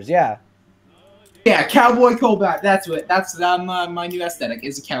miners, yeah. Yeah, cowboy coal miner. That's my new aesthetic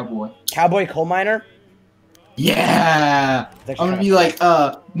is a cowboy. Cowboy coal miner? Yeah, It's I'm actually gonna kinda be like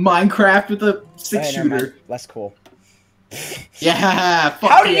Minecraft with a six never mind. shooter. Less cool. Yeah. Fuck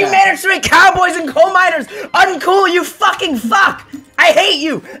How did yeah. you manage to make cowboys and coal miners uncool, you fucking fuck? I hate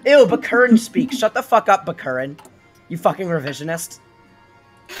you! Ew, Bakurin speaks. Shut the fuck up, Bakurin. You fucking revisionist.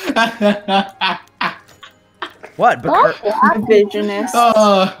 What? Revisionist.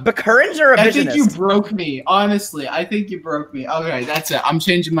 Bacurins or a I think you visionist? broke me. Honestly, I think you broke me. Okay, that's it. I'm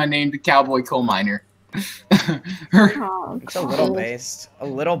changing my name to Cowboy Coal Miner. Oh, It's a little based. A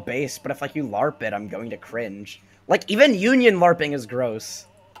little based, but if like you LARP it, I'm going to cringe. Like even union LARPing is gross.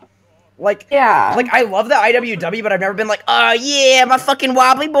 Like yeah. Like I love the IWW, but I've never been like, oh yeah, my fucking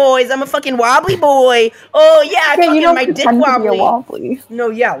wobbly boys. I'm a fucking wobbly boy. Oh yeah, Yeah, you don't my dick pretend to be a wobbly. wobbly. No,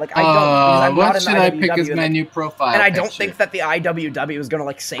 yeah, like I don't because I'm what not in should the I IWW. pick as my and, new profile and I don't picture? think that the IWW is gonna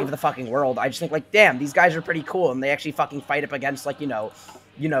like save the fucking world. I just think like, damn, these guys are pretty cool, and they actually fucking fight up against like you know,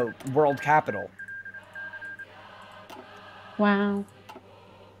 world capital. Wow.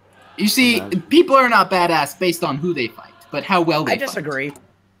 You see, people are not badass based on who they fight, but how well they I fight. disagree.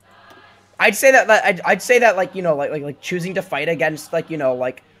 I'd say that I'd say that like you know like choosing to fight against like you know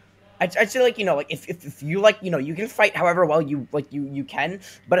like I'd say like you know like if you like you know you can fight however well you like you can,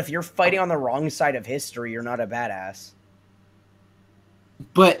 but if you're fighting on the wrong side of history, you're not a badass.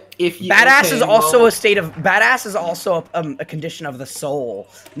 But if you Badass is also a state of badass is also a condition of the soul,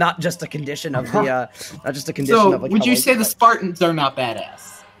 not just a condition of the not just a condition so of like. would how, you like, say the Spartans are not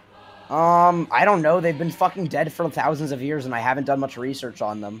badass? I don't know. They've been fucking dead for thousands of years, and I haven't done much research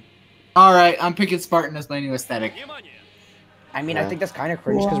on them. All right, I'm picking Spartan as my new aesthetic. I mean, I think that's kind of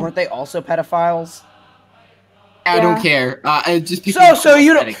cringe because weren't they also pedophiles? I don't care. I just pick So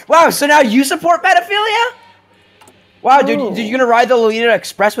you don't. Wow. So now you support pedophilia? Wow, dude, you gonna ride the Lolita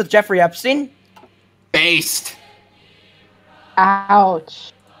Express with Jeffrey Epstein? Based.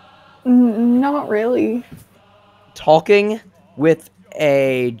 Ouch. Not really. Talking with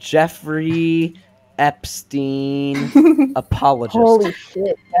a Jeffrey Epstein apologist. Holy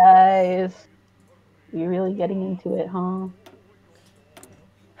shit, guys. You're really getting into it, huh?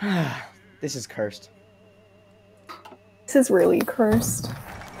 This is cursed. This is really cursed.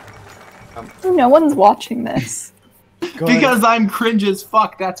 No one's watching this. Good. Because I'm cringe as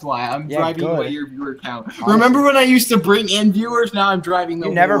fuck, that's why. I'm driving away your viewer count. Remember when I used to bring in viewers? Now I'm driving them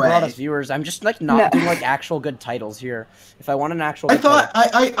away. You never brought us viewers. I'm just like not doing like actual good titles here. If I want an actual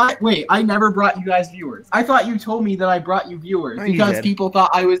I never brought you guys viewers. I thought you told me that I brought you viewers because people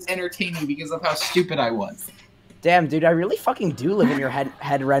thought I was entertaining because of how stupid I was. Damn, dude, I really fucking do live in your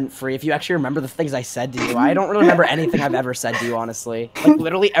head rent free. If you actually remember the things I said to you, I don't really remember anything I've ever said to you, honestly. Like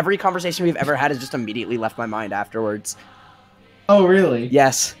literally every conversation we've ever had has just immediately left my mind afterwards. Oh, really?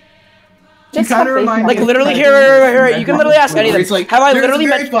 Yes. You kind of remind me. Like literally, here, you can literally ask any of them. Like, have I literally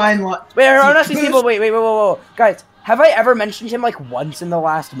mentioned? Wait, I'm asking Because- people. Wait, whoa, guys, have I ever mentioned him like once in the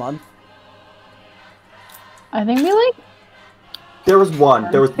last month? I think we like. There was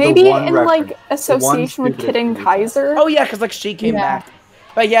one. There was Maybe the one in reference. like association with Kid and Kaiser. Oh yeah, because like she came back.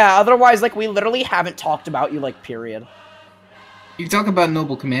 But yeah, otherwise like we literally haven't talked about you like period. You talk about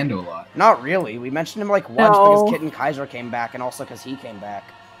Noble Commando a lot. Not really. We mentioned him like once No. because Kid and Kaiser came back, and also because he came back.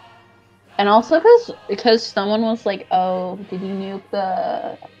 And also because someone was like, oh, did you nuke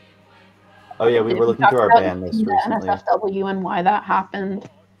the... Oh yeah, we were looking through our ban list the recently. NSFW and why that happened.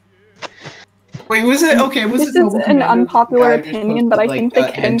 Wait, was it okay? Was This it is Noble an Commando unpopular guy just opinion, but I posted, think like,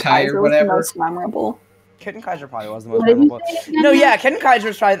 that Kid and hentai or Kaiser was the whatever? most memorable. Kid and Kaiser probably was the most What did you memorable. say again? No, yeah, Kid and Kaiser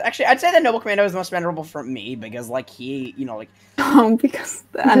was probably actually I'd say that Noble Commando was the most memorable for me because like he, you know, like Because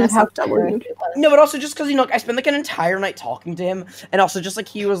the This is how NSFW. correct it was. no, but also just because you know like, I spent like an entire night talking to him, and also just like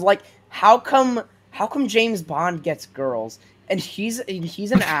he was like, how come James Bond gets girls and he's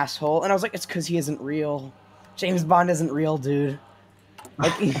an asshole, and I was like, it's because he isn't real. James Bond isn't real, dude.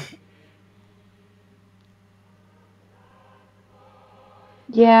 Like.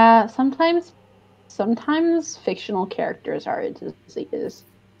 Yeah, sometimes fictional characters are a disease.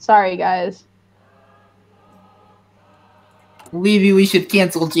 Sorry, guys. Maybe we should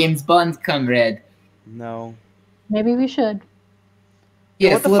cancel James Bond's comrade. No. Maybe we should.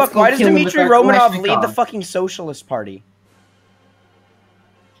 Yes, What the let's fuck? go Why does kill him with Dmitry our Romanov lead the Kalashnikov. fucking Socialist Party?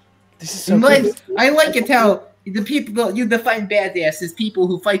 This is so I like it how the people you define badass as people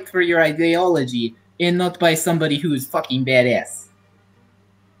who fight for your ideology and not by somebody who's fucking badass.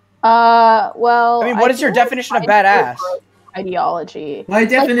 Well. I mean, what is your feel like definition of I do badass? Ideology. My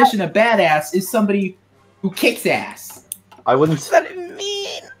definition of badass is somebody who kicks ass. I wouldn't. What does that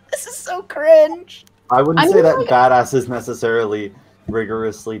mean? This is so cringe. I wouldn't I say mean, that like- badass is necessarily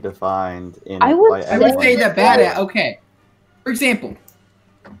rigorously defined in. I would by say- I would everyone. say that badass. Okay, for example,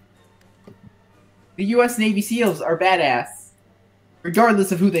 the U.S. Navy SEALs are badass,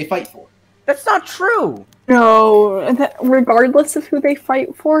 regardless of who they fight for. That's not true. No, regardless of who they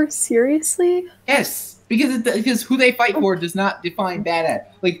fight for, seriously? Yes, because who they fight for does not define badass.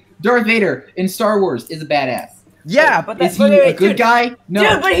 Like Darth Vader in Star Wars is a badass. Yeah, but is he a good guy? No.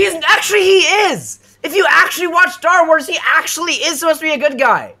 Dude, but he is. If you actually watch Star Wars, he actually is supposed to be a good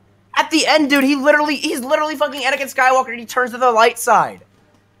guy. At the end, dude, he's literally fucking Anakin Skywalker, and he turns to the light side.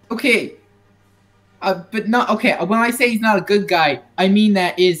 Okay. But not okay. When I say he's not a good guy, I mean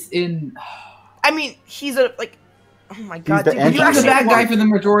that is in. I mean, he's a like. Oh my god, the dude, He's a bad guy for the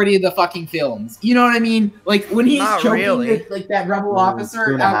majority of the fucking films. You know what I mean? Like when he's Not choking really. like that rebel officer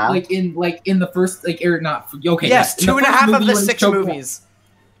 2.5? out, like in the first like or not okay. Yes, in the 2.5 first of movie the when 6 he's movies.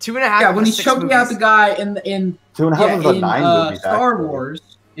 2.5. Yeah, of when the he's 6 choking out the movies. guy in 2.5 of the 9 movies. Star actually. Wars.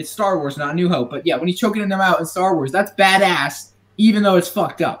 It's Star Wars, not New Hope. But yeah, when he's choking them out in Star Wars, that's badass, even though it's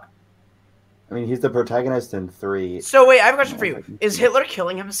fucked up. I mean, he's the protagonist in 3. So wait, I have a question for you. Is Hitler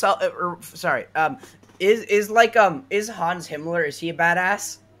killing himself? Sorry. Is Hans Himmler? Is he a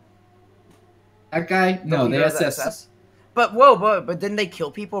badass? That guy? No, leader the of the SS. But but didn't they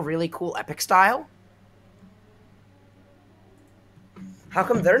kill people really cool epic style? How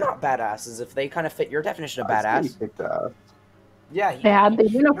come they're not badasses if they kind of fit your definition of badass? Yeah, They had the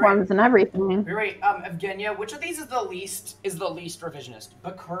uniforms and everything. Wait, Evgenia, which of these is the least revisionist?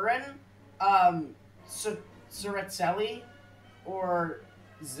 Bakurin, Tsereteli, or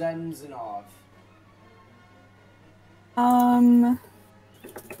Zenzinov?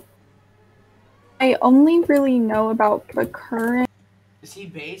 I only really know about the current Is he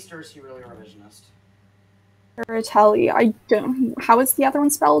based or is he really revisionist? Tsereteli. I don't. How is the other one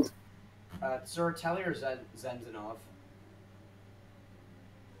spelled? Tsereteli or Zenzinov?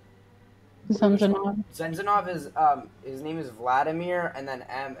 Zenzinov. Zenzinov is his name is Vladimir and then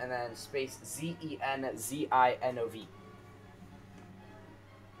M and then space Zenzinov.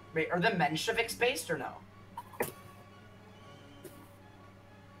 Wait, are the Mensheviks based or no?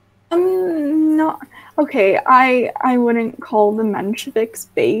 No. Okay, I wouldn't call the Mensheviks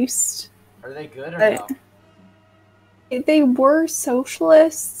based. Are they good or no? They were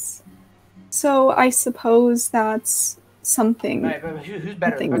socialists, so I suppose that's something. Right, but who's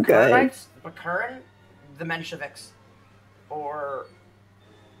better, the Something good. Bakurin, the Mensheviks, or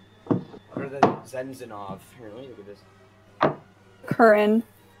the Zenzinov? Here, let me look at this. Curran.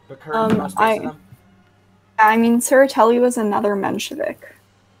 Bakurin, the most based of them? I mean, Tsereteli was another Menshevik.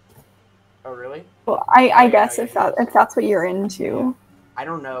 Oh, really? Well, I Yeah, guess yeah, if that's what you're into. I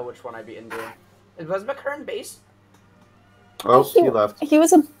don't know which one I'd be into. Was Bakurin based? Oh, he left. He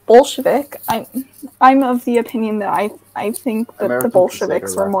was a Bolshevik. I'm of the opinion that I think that American the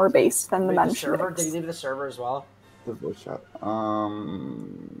Bolsheviks Crusader were left. more based than the Wait, the server? Did he Mensheviks. leave the server as well? The voice chat.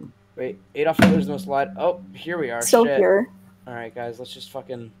 Wait, Adolf Hitler's no slide. Oh, here we are. Still Shit. here. Alright, guys, let's just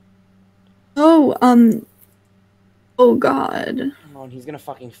fucking. Oh, oh god. Oh, and he's gonna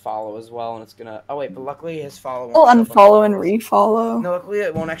fucking follow as well, and it's gonna. Oh, wait, but luckily his follow. I'll won't show up on unfollow and the- refollow. No, luckily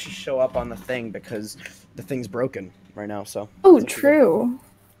it won't actually show up on the thing because the thing's broken right now, so. Oh, it's okay. true.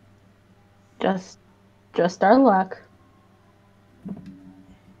 Just our luck.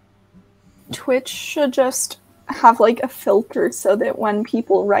 Twitch should just have like a filter so that when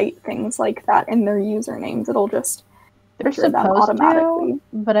people write things like that in their usernames, it'll just They're filter them supposed automatically. to,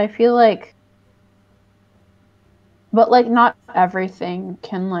 but I feel like, not everything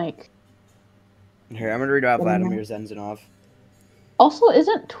can like. Here, I'm gonna read out Vladimir Zenzinov. Also,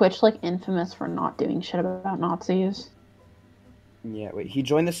 isn't Twitch like infamous for not doing shit about Nazis? Yeah, wait. He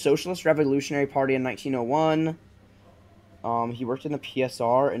joined the Socialist Revolutionary Party in 1901. He worked in the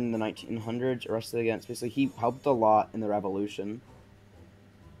PSR in the 1900s, arrested against. Basically, he helped a lot in the revolution.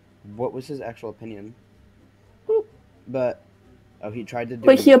 What was his actual opinion? But, he tried to do.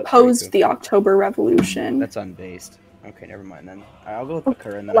 But he that's opposed pretty the October Revolution. That's unbased. Okay, never mind then. I'll go with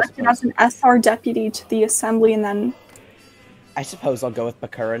Bakurin then. Elected as an SR deputy to the assembly, and then I suppose I'll go with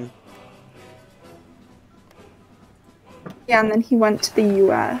Bakurin. and then he went to the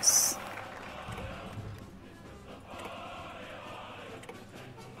U.S.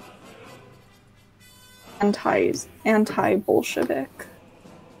 Anti-Bolshevik.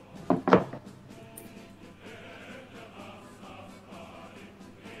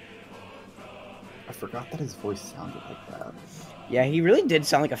 I forgot that his voice sounded like that. Yeah, he really did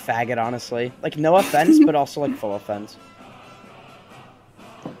sound like a faggot, honestly. Like, no offense, but also, like, full offense.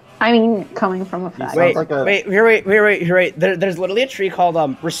 I mean, coming from a He fact. sounds like a- Wait. There's literally a tree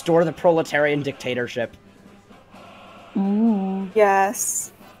called, Restore the Proletarian Dictatorship. Ooh.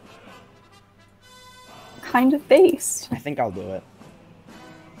 Yes. Kind of based. I think I'll do it.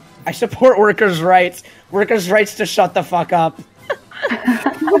 I support workers' rights. Workers' rights to shut the fuck up.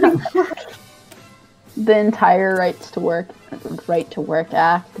 The entire right to work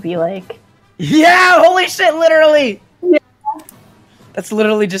act be like, Yeah, holy shit, literally! Yeah. That's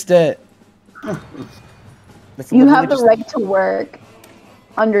literally just it. That's You literally have the just- right to work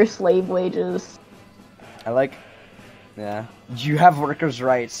under slave wages. I like. Yeah. You have workers'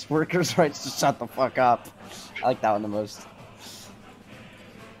 rights. Workers' rights to shut the fuck up. I like that one the most.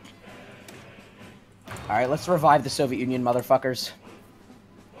 Alright, let's revive the Soviet Union, motherfuckers.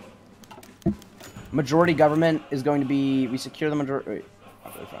 Majority government is going to be... We secure the majority... Wait.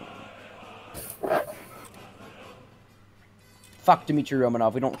 Fuck Dmitry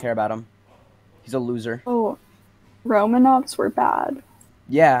Romanov. We don't care about him. He's a loser. Oh, Romanovs were bad.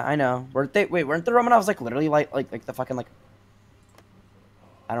 Yeah, I know. Weren't they? Wait, weren't the Romanovs like literally like the fucking like?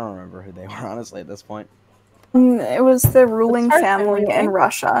 I don't remember who they were honestly at this point. It was the ruling That's family hard to in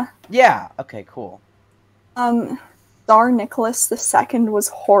Russia. Yeah. Okay. Cool. Tsar Nicholas II was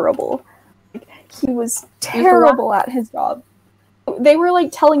horrible. He was terrible at his job. They were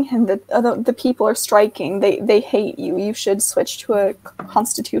like telling him that the people are striking. They hate you. You should switch to a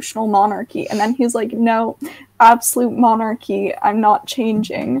constitutional monarchy. And then he's like, no, absolute monarchy. I'm not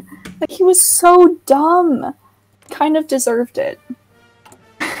changing. Like, he was so dumb. Kind of deserved it.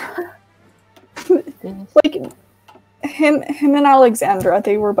 Like, him and Alexandra,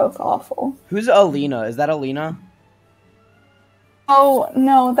 they were both awful. Who's Alina? Is that Alina? Oh,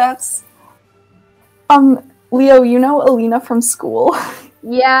 no, that's... Leo, you know Alina from school?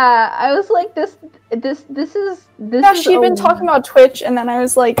 Yeah, I was like, this is. Yeah, she'd been talking about Twitch, and then I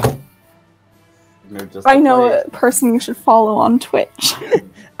was like, I know a person you should follow on Twitch.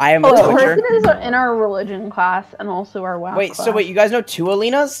 I am a The Twitcher. person is in our religion class and also our WAP Wait. class. So wait, you guys know two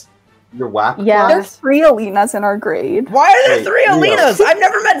Alinas? Your WAP Yeah. There's class? 3 Alinas in our grade. Why are there Wait, three Leo. Alinas? I've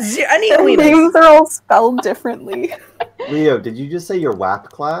never met any Their Alinas. names are all spelled differently. Leo, did you just say your WAP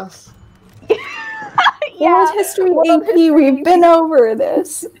class? World History World AP, we've been over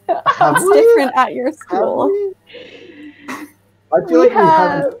this. Have It's we? different at your Have school. we? I feel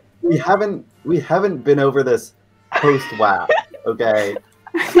like we haven't been over this post WAP. Okay,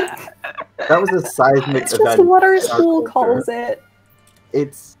 that was a seismic It's event. just what our in school culture. calls it.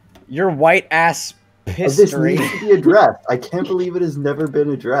 It's Your white ass this history. needs to be addressed. I can't believe it has never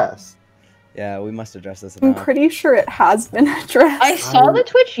been addressed. Yeah, we must address this I'm now. pretty sure it has been addressed. I saw the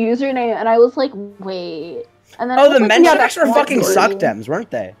Twitch username and I was like, wait. And then I Oh, was the like, Mensheviks were that's fucking not suck true. dems,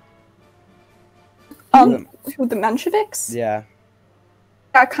 weren't they? Who, the Mensheviks? Yeah.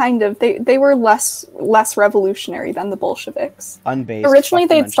 Yeah, kind of. They were less revolutionary than the Bolsheviks. Unbased. Originally, Fuck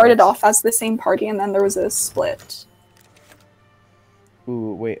the they had started Mensheviks. off as the same party, and then there was a split.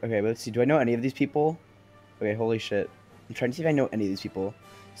 Ooh, wait, okay, let's see. Do I know any of these people? Okay, holy shit. I'm trying to see if I know any of these people.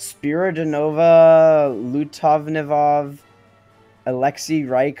 Spiridonova, Lutovnevov, Alexei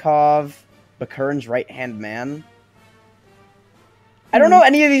Rykov, Bakurin's right-hand man. I don't know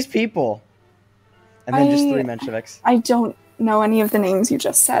any of these people. And then just 3 Mensheviks. I don't know any of the names you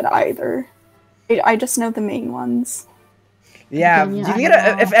just said either. I just know the main ones. Yeah, Yeah, do you think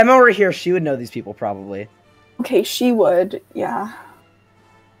I know. if Emma were here, she would know these people probably. Okay, she would, yeah.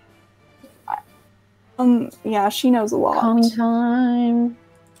 Yeah, she knows a lot. Coming time.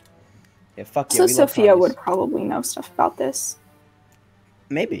 Yeah, fuck yeah, So we love Sophia commies. would probably know stuff about this.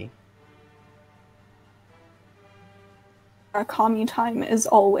 Maybe. Commie time is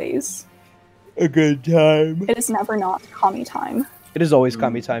always. A good time. It is never not commie time. It is always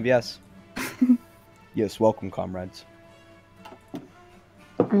commie time, yes. Yes, welcome, comrades.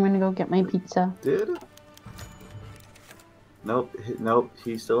 I'm gonna go get my pizza. Did? Nope, nope.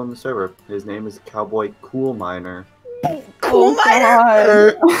 He's still in the server. His name is Cowboy Cool Miner. Cool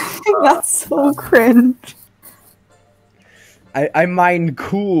God. That's so cringe. I mine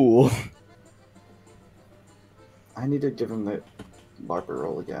cool. I need to give him the LARPer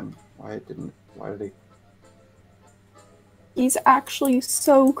role again. Why did he? He's actually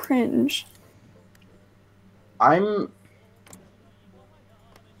so cringe. I'm.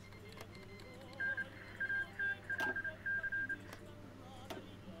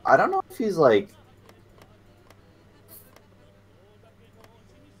 I don't know if he's like.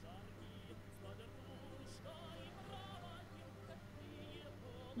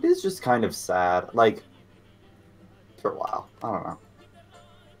 It is just kind of sad. Like, for a while. I don't know.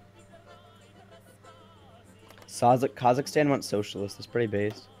 Kazakhstan went socialist. That's pretty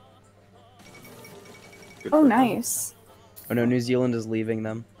based. Good Oh, for him. nice. Oh no, New Zealand is leaving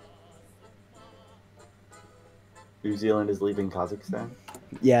them. New Zealand is leaving Kazakhstan.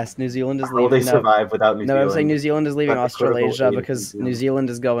 Yes, New Zealand is How will they leaving. No, survive without New no, Zealand? I'm saying New Zealand is leaving That's a critical Australasia aid of because New New Zealand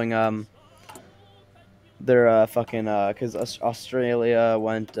is going they're fucking because Australia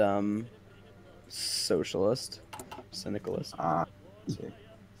went socialist, syndicalist. Ah, let's see.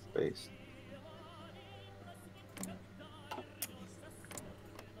 Space.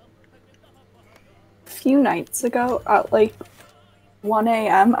 few nights ago at like 1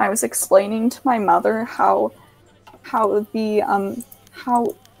 a.m. I was explaining to my mother how the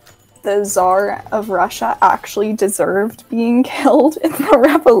Tsar of Russia actually deserved being killed in the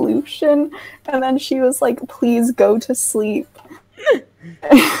revolution, and then she was like, "Please go to sleep."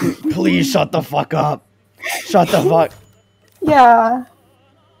 Please shut the fuck up. Shut the fuck. Yeah.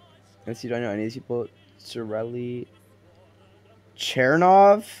 Let's see, do I know any of these people? Sorelli.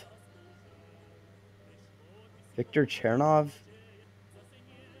 Chernov? Victor Chernov?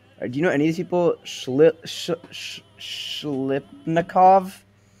 Do you know any of these people? Shlipnikov?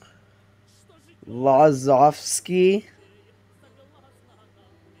 Lazovsky?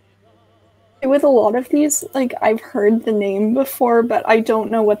 With a lot of these, like, I've heard the name before, but I don't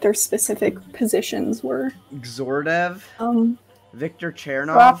know what their specific positions were. Xordev? Victor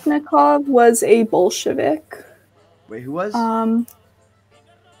Chernov? Shlapnikov was a Bolshevik. Wait, who was?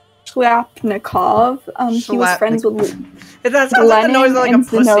 Shlapnikov. He was friends with That sounds like the noise that like a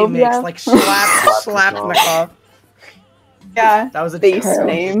pussy Zinoviev. makes, like Slapnikov. Yeah, That was a base terrible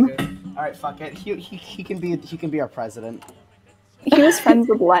name. shit. All right, fuck it. He can be our president. He was friends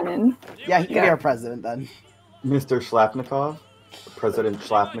with Lenin. Yeah, he can be our president then. Mr. Shlapnikov? President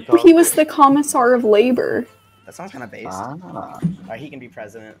Shlapnikov? He was the Commissar of Labor. That sounds kind of based. Ah. Alright, he can be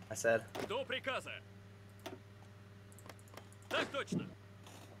president, I said.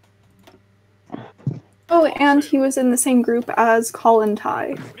 Oh, and he was in the same group as Colin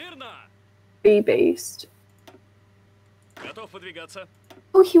Ty. Based.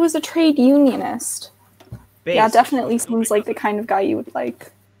 Oh, he was a trade unionist. Based. Yeah, definitely seems like the kind of guy you would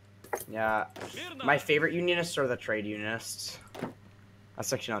like. Yeah. My favorite unionists are the trade unionists.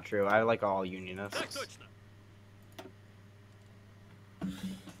 That's actually not true. I like all unionists.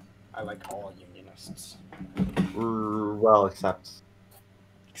 I like all unionists. Well,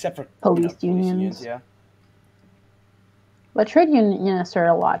 except for Police unions. Yeah. But trade unionists are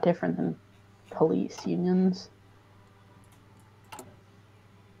a lot different than police unions.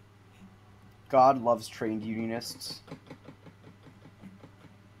 God loves trained unionists.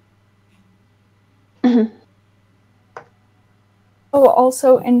 Oh,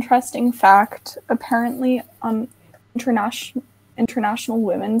 also interesting fact. Apparently, International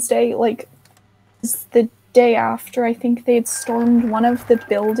Women's Day, like, is the day after. I think they'd stormed one of the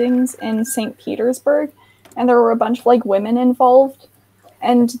buildings in St. Petersburg, and there were a bunch of like women involved.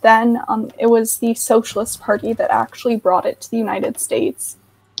 And then it was the Socialist Party that actually brought it to the United States.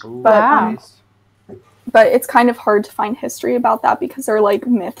 Ooh, But it's kind of hard to find history about that because there are like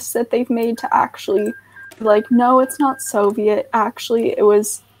myths that they've made to actually be like, no, it's not Soviet. Actually, it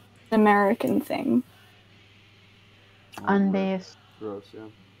was an American thing. Unbased. gross, yeah.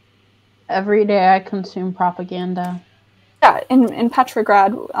 Every day I consume propaganda. Yeah, in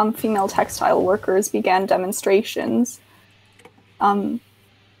Petrograd, female textile workers began demonstrations.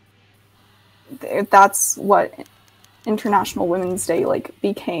 That's what International Women's Day like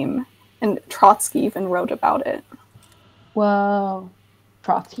became. And Trotsky even wrote about it. Whoa.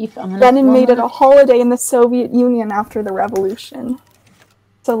 Trotsky feminist Lenin made it a moment? holiday in the Soviet Union after the revolution.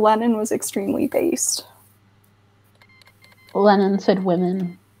 So Lenin was extremely based. Lenin said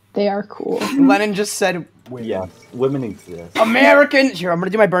women. They are cool. Lenin just said women. Yes, women exist. Americans! Here, I'm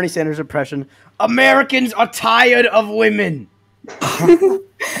gonna do my Bernie Sanders impression. Americans are tired of women!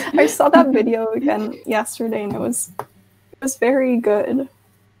 I saw that video again yesterday and it was very good.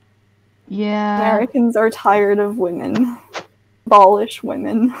 Yeah. Americans are tired of women. Abolish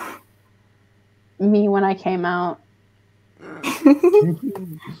women. Me when I came out.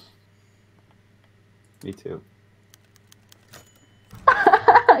 Me too.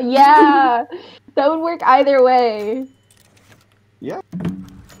 Yeah. That would work either way. Yeah.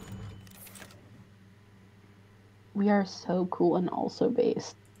 We are so cool and also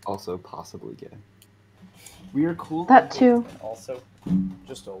based. Also possibly gay. We are cool. That too. Also,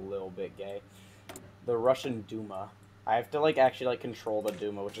 just a little bit gay. The Russian Duma. I have to actually control the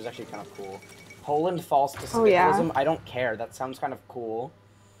Duma, which is actually kind of cool. Poland falls to socialism. yeah. I don't care. That sounds kind of cool.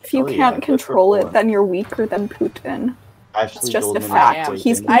 If you Oh, yeah, can't good for control it, Poland. then you're weaker than Putin. It's Ashley just a Goldman fact. am.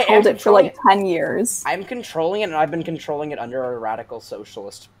 He's I am controlled it for like controlling 10 years. I'm controlling it, and I've been controlling it under a radical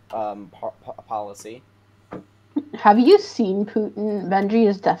socialist policy. Have you seen Putin? Benji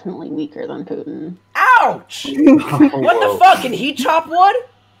is definitely weaker than Putin. Ouch! What the fuck? Can he chop wood?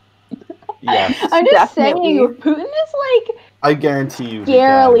 Yes. I'm just Definitely. saying, Putin is like I guarantee you. he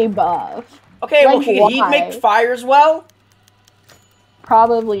scarily buff. Okay, well, Like, can he why? make fires well?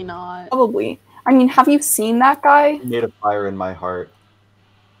 Probably not. Probably. I mean, have you seen that guy? can. He made a fire in my heart.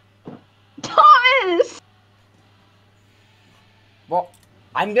 Thomas! Well,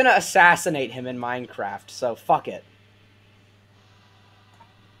 I'm gonna assassinate him in Minecraft, so fuck it.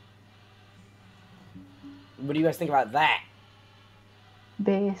 What do you guys think about that?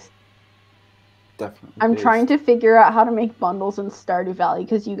 Base. Definitely. I'm based. trying to figure out how to make bundles in Stardew Valley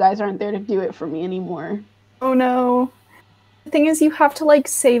because you guys aren't there to do it for me anymore. Oh no. The thing is, you have to like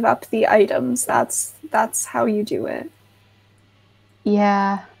save up the items. That's how you do it.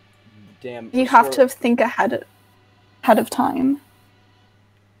 Yeah. Damn. You have to think ahead of time.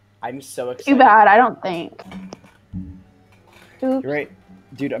 I'm so excited. Too bad, I don't think. Oops. You're right.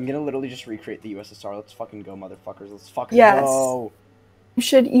 Dude, I'm gonna literally just recreate the USSR. Let's fucking go, motherfuckers. Let's fucking Yes. go.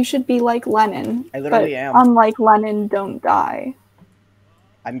 You should be like Lenin. I literally but am. Unlike Lenin, don't die.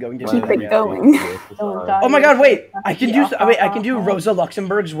 I'm going to Keep do that, it yeah. going. Don't die. Oh my god, wait! I can do Yeah. I can do Rosa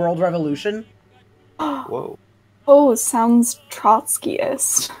Luxemburg's World Revolution. Whoa. Oh, sounds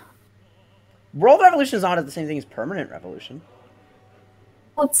Trotskyist. World Revolution is not the same thing as Permanent Revolution.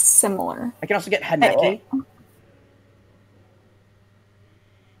 Well, it's similar. I can also get Haneke.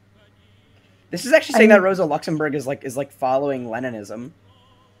 This is actually saying that Rosa Luxemburg is like following Leninism.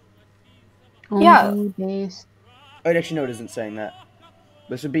 Yeah. Based. Oh, actually, no, it isn't saying that.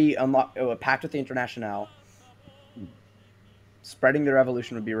 This would be a pact with the Internationale. Spreading the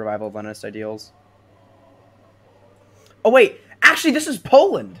revolution would be revival of Leninist ideals. Oh wait, actually, this is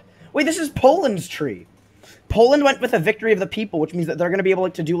Poland. Wait, this is Poland's tree. Poland went with a victory of the people, which means that they're gonna be able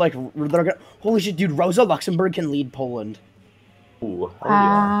to do like holy shit, dude! Rosa Luxemburg can lead Poland. Ooh, hell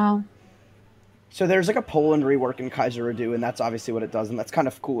yeah. So there's like a Poland rework in Kaiser Redu, and that's obviously what it does, and that's kind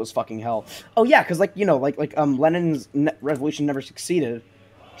of cool as fucking hell. Oh yeah, because like Lenin's revolution never succeeded,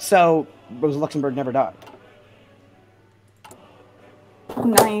 so Rosa Luxemburg never died.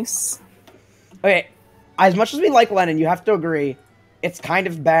 Nice. Okay, as much as we like Lenin, you have to agree, it's kind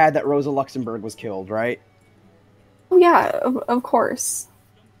of bad that Rosa Luxemburg was killed, right? Oh yeah, of course.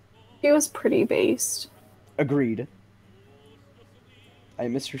 She was pretty based. Agreed. I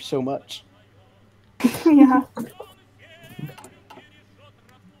miss her so much. Yeah.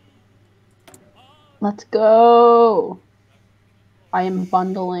 Let's go. I am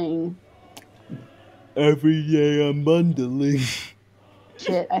bundling. Every day I'm bundling.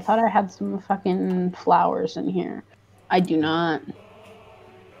 Shit, I thought I had some fucking flowers in here. I do not.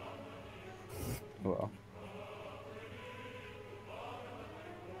 Well.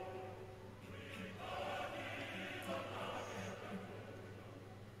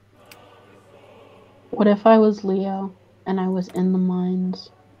 What if I was Leo and I was in the mines?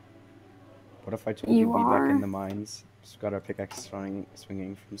 What if I told you we are. like in the mines? Just got our pickaxe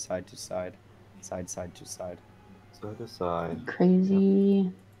swinging from side to side. Side to side. Side to side.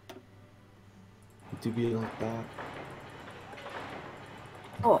 Crazy. To be like that.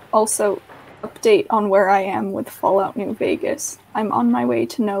 Oh, also, update on where I am with Fallout New Vegas. I'm on my way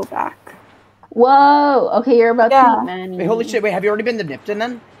to Novak. Whoa! Okay, you're about Yeah. to eat, man. Wait, holy shit, wait, have you already been to Nipton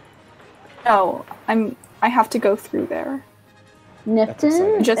then? No, I have to go through there. That's Nipton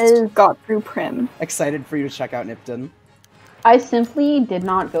exciting. I just is... got through Prim. Excited for you to check out Nipton. I simply did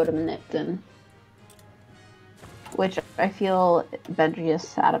not go to Nipton. Which I feel Benji is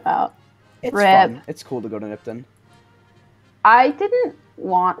sad about. It's Rip. fun. It's cool to go to Nipton. I didn't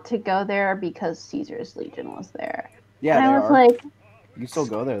want to go there because Caesar's Legion was there. Yeah, and they I was are. like, You can still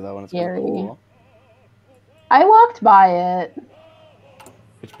go there though, and it's Scary. pretty cool. I walked by it.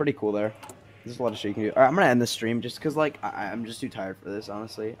 It's pretty cool there. There's a lot of shit you can do. Alright, I'm gonna end the stream just because, like, I'm just too tired for this,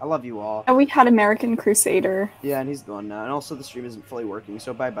 honestly. I love you all. And we had American Crusader. Yeah, and he's gone now. And also, the stream isn't fully working,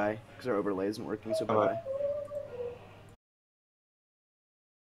 so bye-bye. Because our overlay isn't working, so bye-bye.